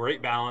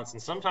 great balance,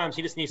 and sometimes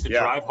he just needs to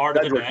drive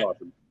hard to the net.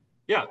 Awesome.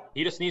 Yeah,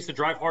 he just needs to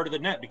drive hard to the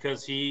net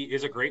because he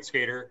is a great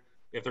skater.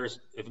 If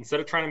instead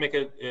of trying to make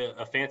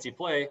a fancy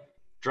play,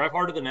 drive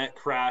hard to the net,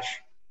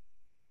 crash.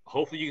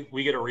 Hopefully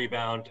we get a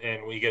rebound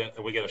and we get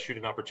a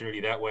shooting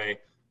opportunity that way,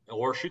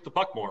 or shoot the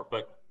puck more.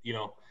 But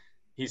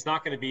he's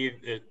not going to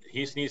be.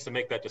 He needs to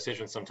make that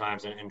decision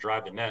sometimes and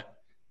drive the net.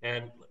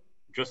 And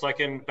just like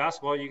in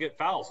basketball, you get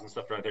fouls and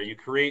stuff right there. You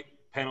create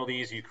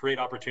penalties, you create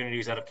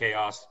opportunities out of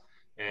chaos,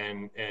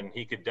 and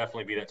he could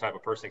definitely be that type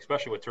of person,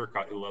 especially with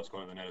Turcotte, who loves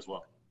going to the net as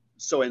well.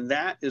 So, and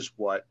that is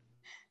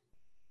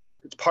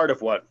it's part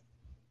of what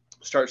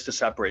starts to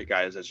separate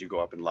guys as you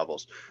go up in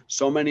levels.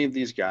 So many of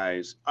these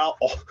guys,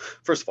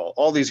 first of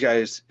all these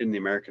guys in the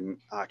American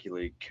Hockey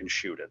League can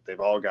shoot it. They've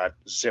all got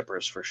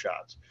zippers for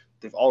shots.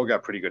 They've all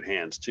got pretty good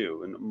hands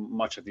too. And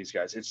much of these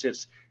guys,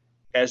 it's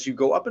as you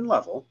go up in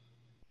level,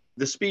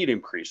 the speed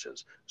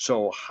increases.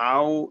 So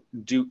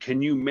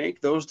can you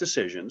make those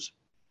decisions,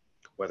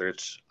 whether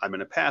it's I'm going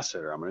to pass it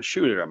or I'm going to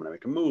shoot it or I'm going to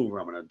make a move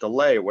or I'm going to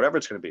delay, whatever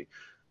it's going to be.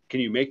 Can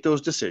you make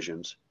those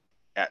decisions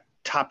at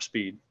top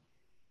speed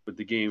with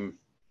the game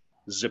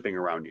zipping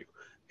around you?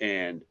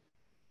 And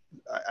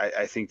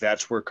I think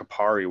that's where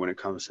Kupari, when it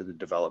comes to the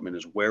development,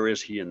 is where is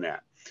he in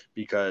that?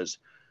 Because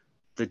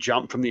the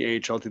jump from the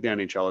AHL to the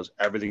NHL is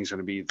everything's going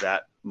to be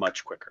that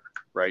much quicker,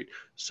 right?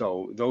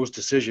 So those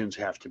decisions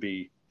have to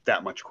be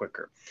that much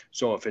quicker.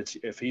 So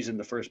if he's in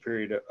the first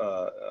period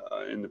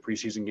in the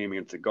preseason game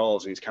against the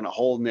Gulls and he's kind of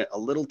holding it a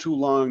little too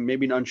long,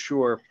 maybe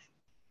unsure,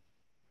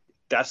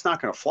 that's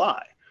not going to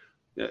fly.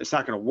 It's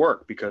not going to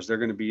work because they're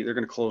going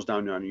to close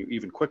down on you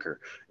even quicker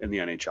in the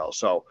NHL.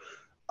 So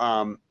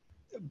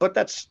But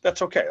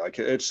that's okay. Like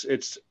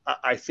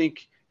I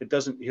think he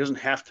doesn't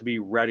have to be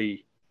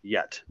ready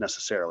yet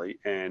necessarily.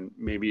 And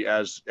maybe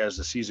as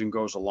the season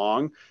goes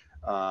along,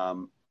 I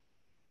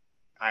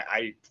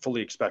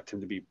fully expect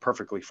him to be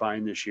perfectly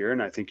fine this year.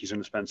 And I think he's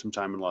going to spend some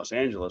time in Los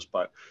Angeles,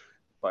 but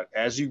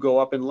as you go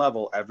up in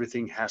level,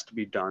 everything has to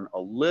be done a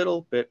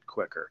little bit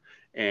quicker.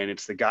 And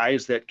it's the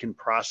guys that can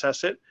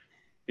process it.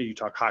 You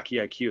talk hockey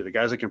IQ, the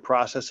guys that can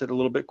process it a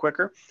little bit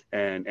quicker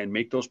and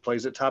make those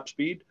plays at top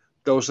speed.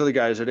 Those are the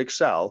guys that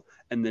excel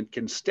and then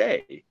can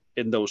stay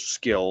in those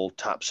skill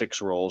top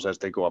 6 roles as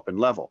they go up in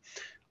level.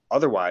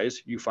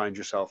 Otherwise, you find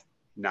yourself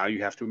now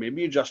you have to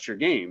maybe adjust your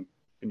game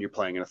and you're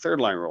playing in a 3rd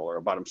line role or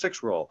a bottom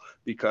 6 role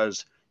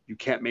because you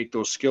can't make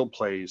those skill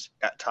plays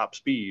at top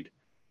speed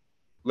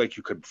like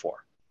you could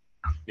before.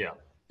 Yeah,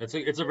 it's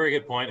a very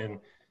good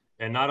point.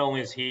 And not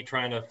only is he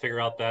trying to figure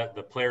out that,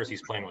 the players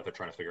he's playing with are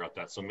trying to figure out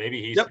that. So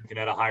maybe he's thinking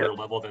at a higher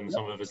level than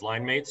some of his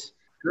line mates.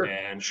 Sure.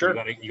 And sure.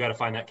 you got to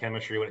find that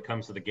chemistry when it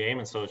comes to the game.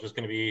 And so it's just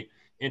going to be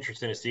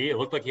interesting to see. It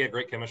looked like he had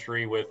great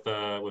chemistry with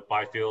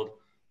Byfield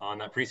on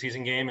that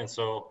preseason game. And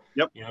so,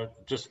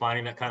 just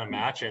finding that kind of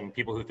match and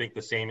people who think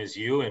the same as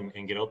you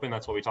and get open.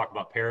 That's why we talk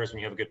about pairs. When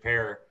you have a good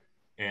pair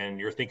and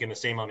you're thinking the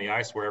same on the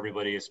ice where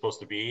everybody is supposed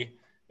to be,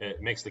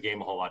 it makes the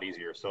game a whole lot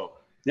easier. So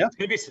it's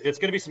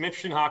gonna be some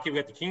interesting hockey. We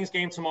got the Kings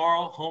game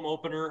tomorrow, home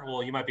opener.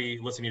 Well, you might be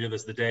listening to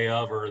this the day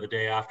of or the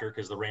day after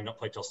because the Rain don't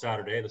play till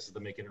Saturday. This is the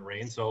Making It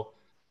Rain. So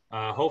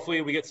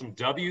hopefully we get some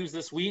W's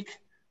this week.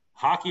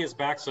 Hockey is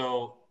back,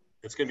 so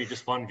it's gonna be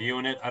just fun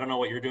viewing it. I don't know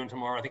what you're doing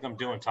tomorrow. I think I'm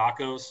doing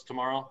tacos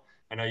tomorrow.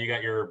 I know you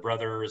got your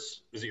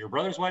brother's. Is it your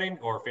brother's wedding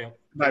or family?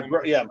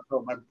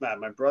 So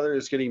my brother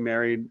is getting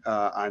married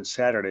on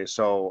Saturday.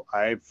 So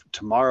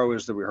tomorrow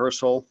is the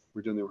rehearsal.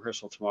 We're doing the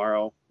rehearsal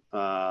tomorrow.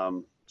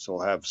 So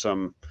we'll have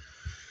some,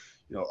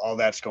 all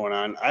that's going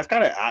on.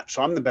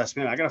 So I'm the best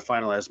man. I got to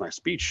finalize my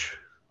speech.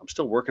 I'm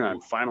still working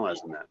on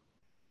finalizing that.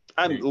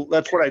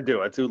 That's what I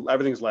do.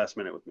 Everything's last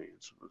minute with me.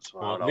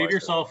 Leave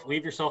yourself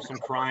some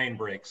crying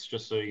breaks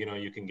just so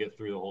you can get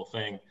through the whole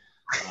thing.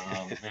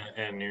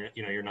 And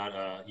you're not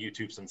a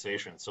YouTube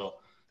sensation. So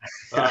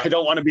I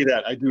don't want to be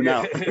that. I do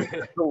now.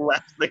 The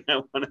last thing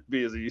I want to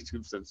be is a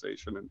YouTube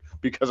sensation, and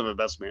because of a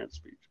best man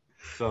speech.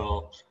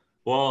 So,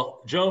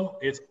 well, Joe,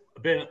 it's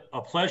been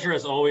a pleasure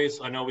as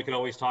always. I know we could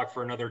always talk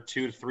for another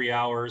 2 to 3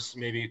 hours,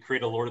 maybe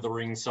create a Lord of the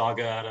Rings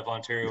saga out of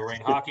Ontario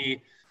Reign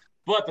hockey,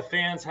 but the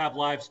fans have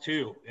lives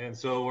too. And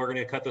so we're going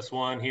to cut this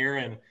one here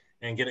and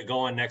get it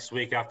going next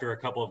week after a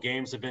couple of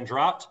games have been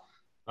dropped.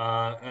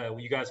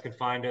 You guys can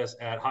find us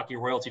at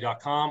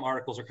hockeyroyalty.com.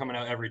 Articles are coming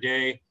out every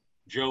day.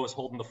 Joe is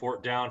holding the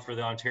fort down for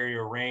the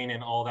Ontario Reign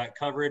and all that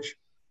coverage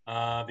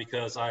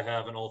because I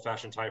have an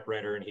old-fashioned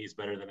typewriter and he's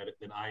better than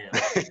I am.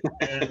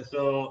 And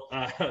so,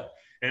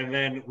 and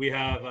then we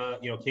have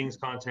Kings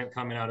content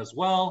coming out as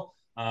well.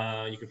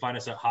 You can find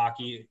us at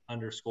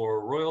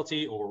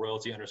hockey_royalty or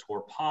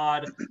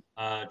royalty_pod.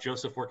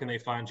 Joseph, where can they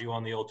find you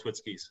on the old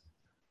Twitskis?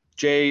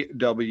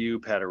 JW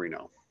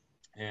Paterino.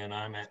 And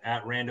I'm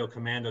at Rando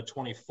Commando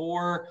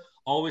 24,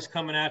 always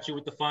coming at you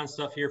with the fun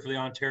stuff here for the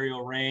Ontario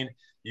Reign.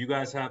 You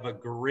guys have a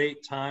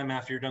great time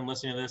after you're done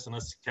listening to this, and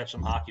let's catch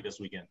some hockey this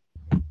weekend.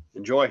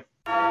 Enjoy.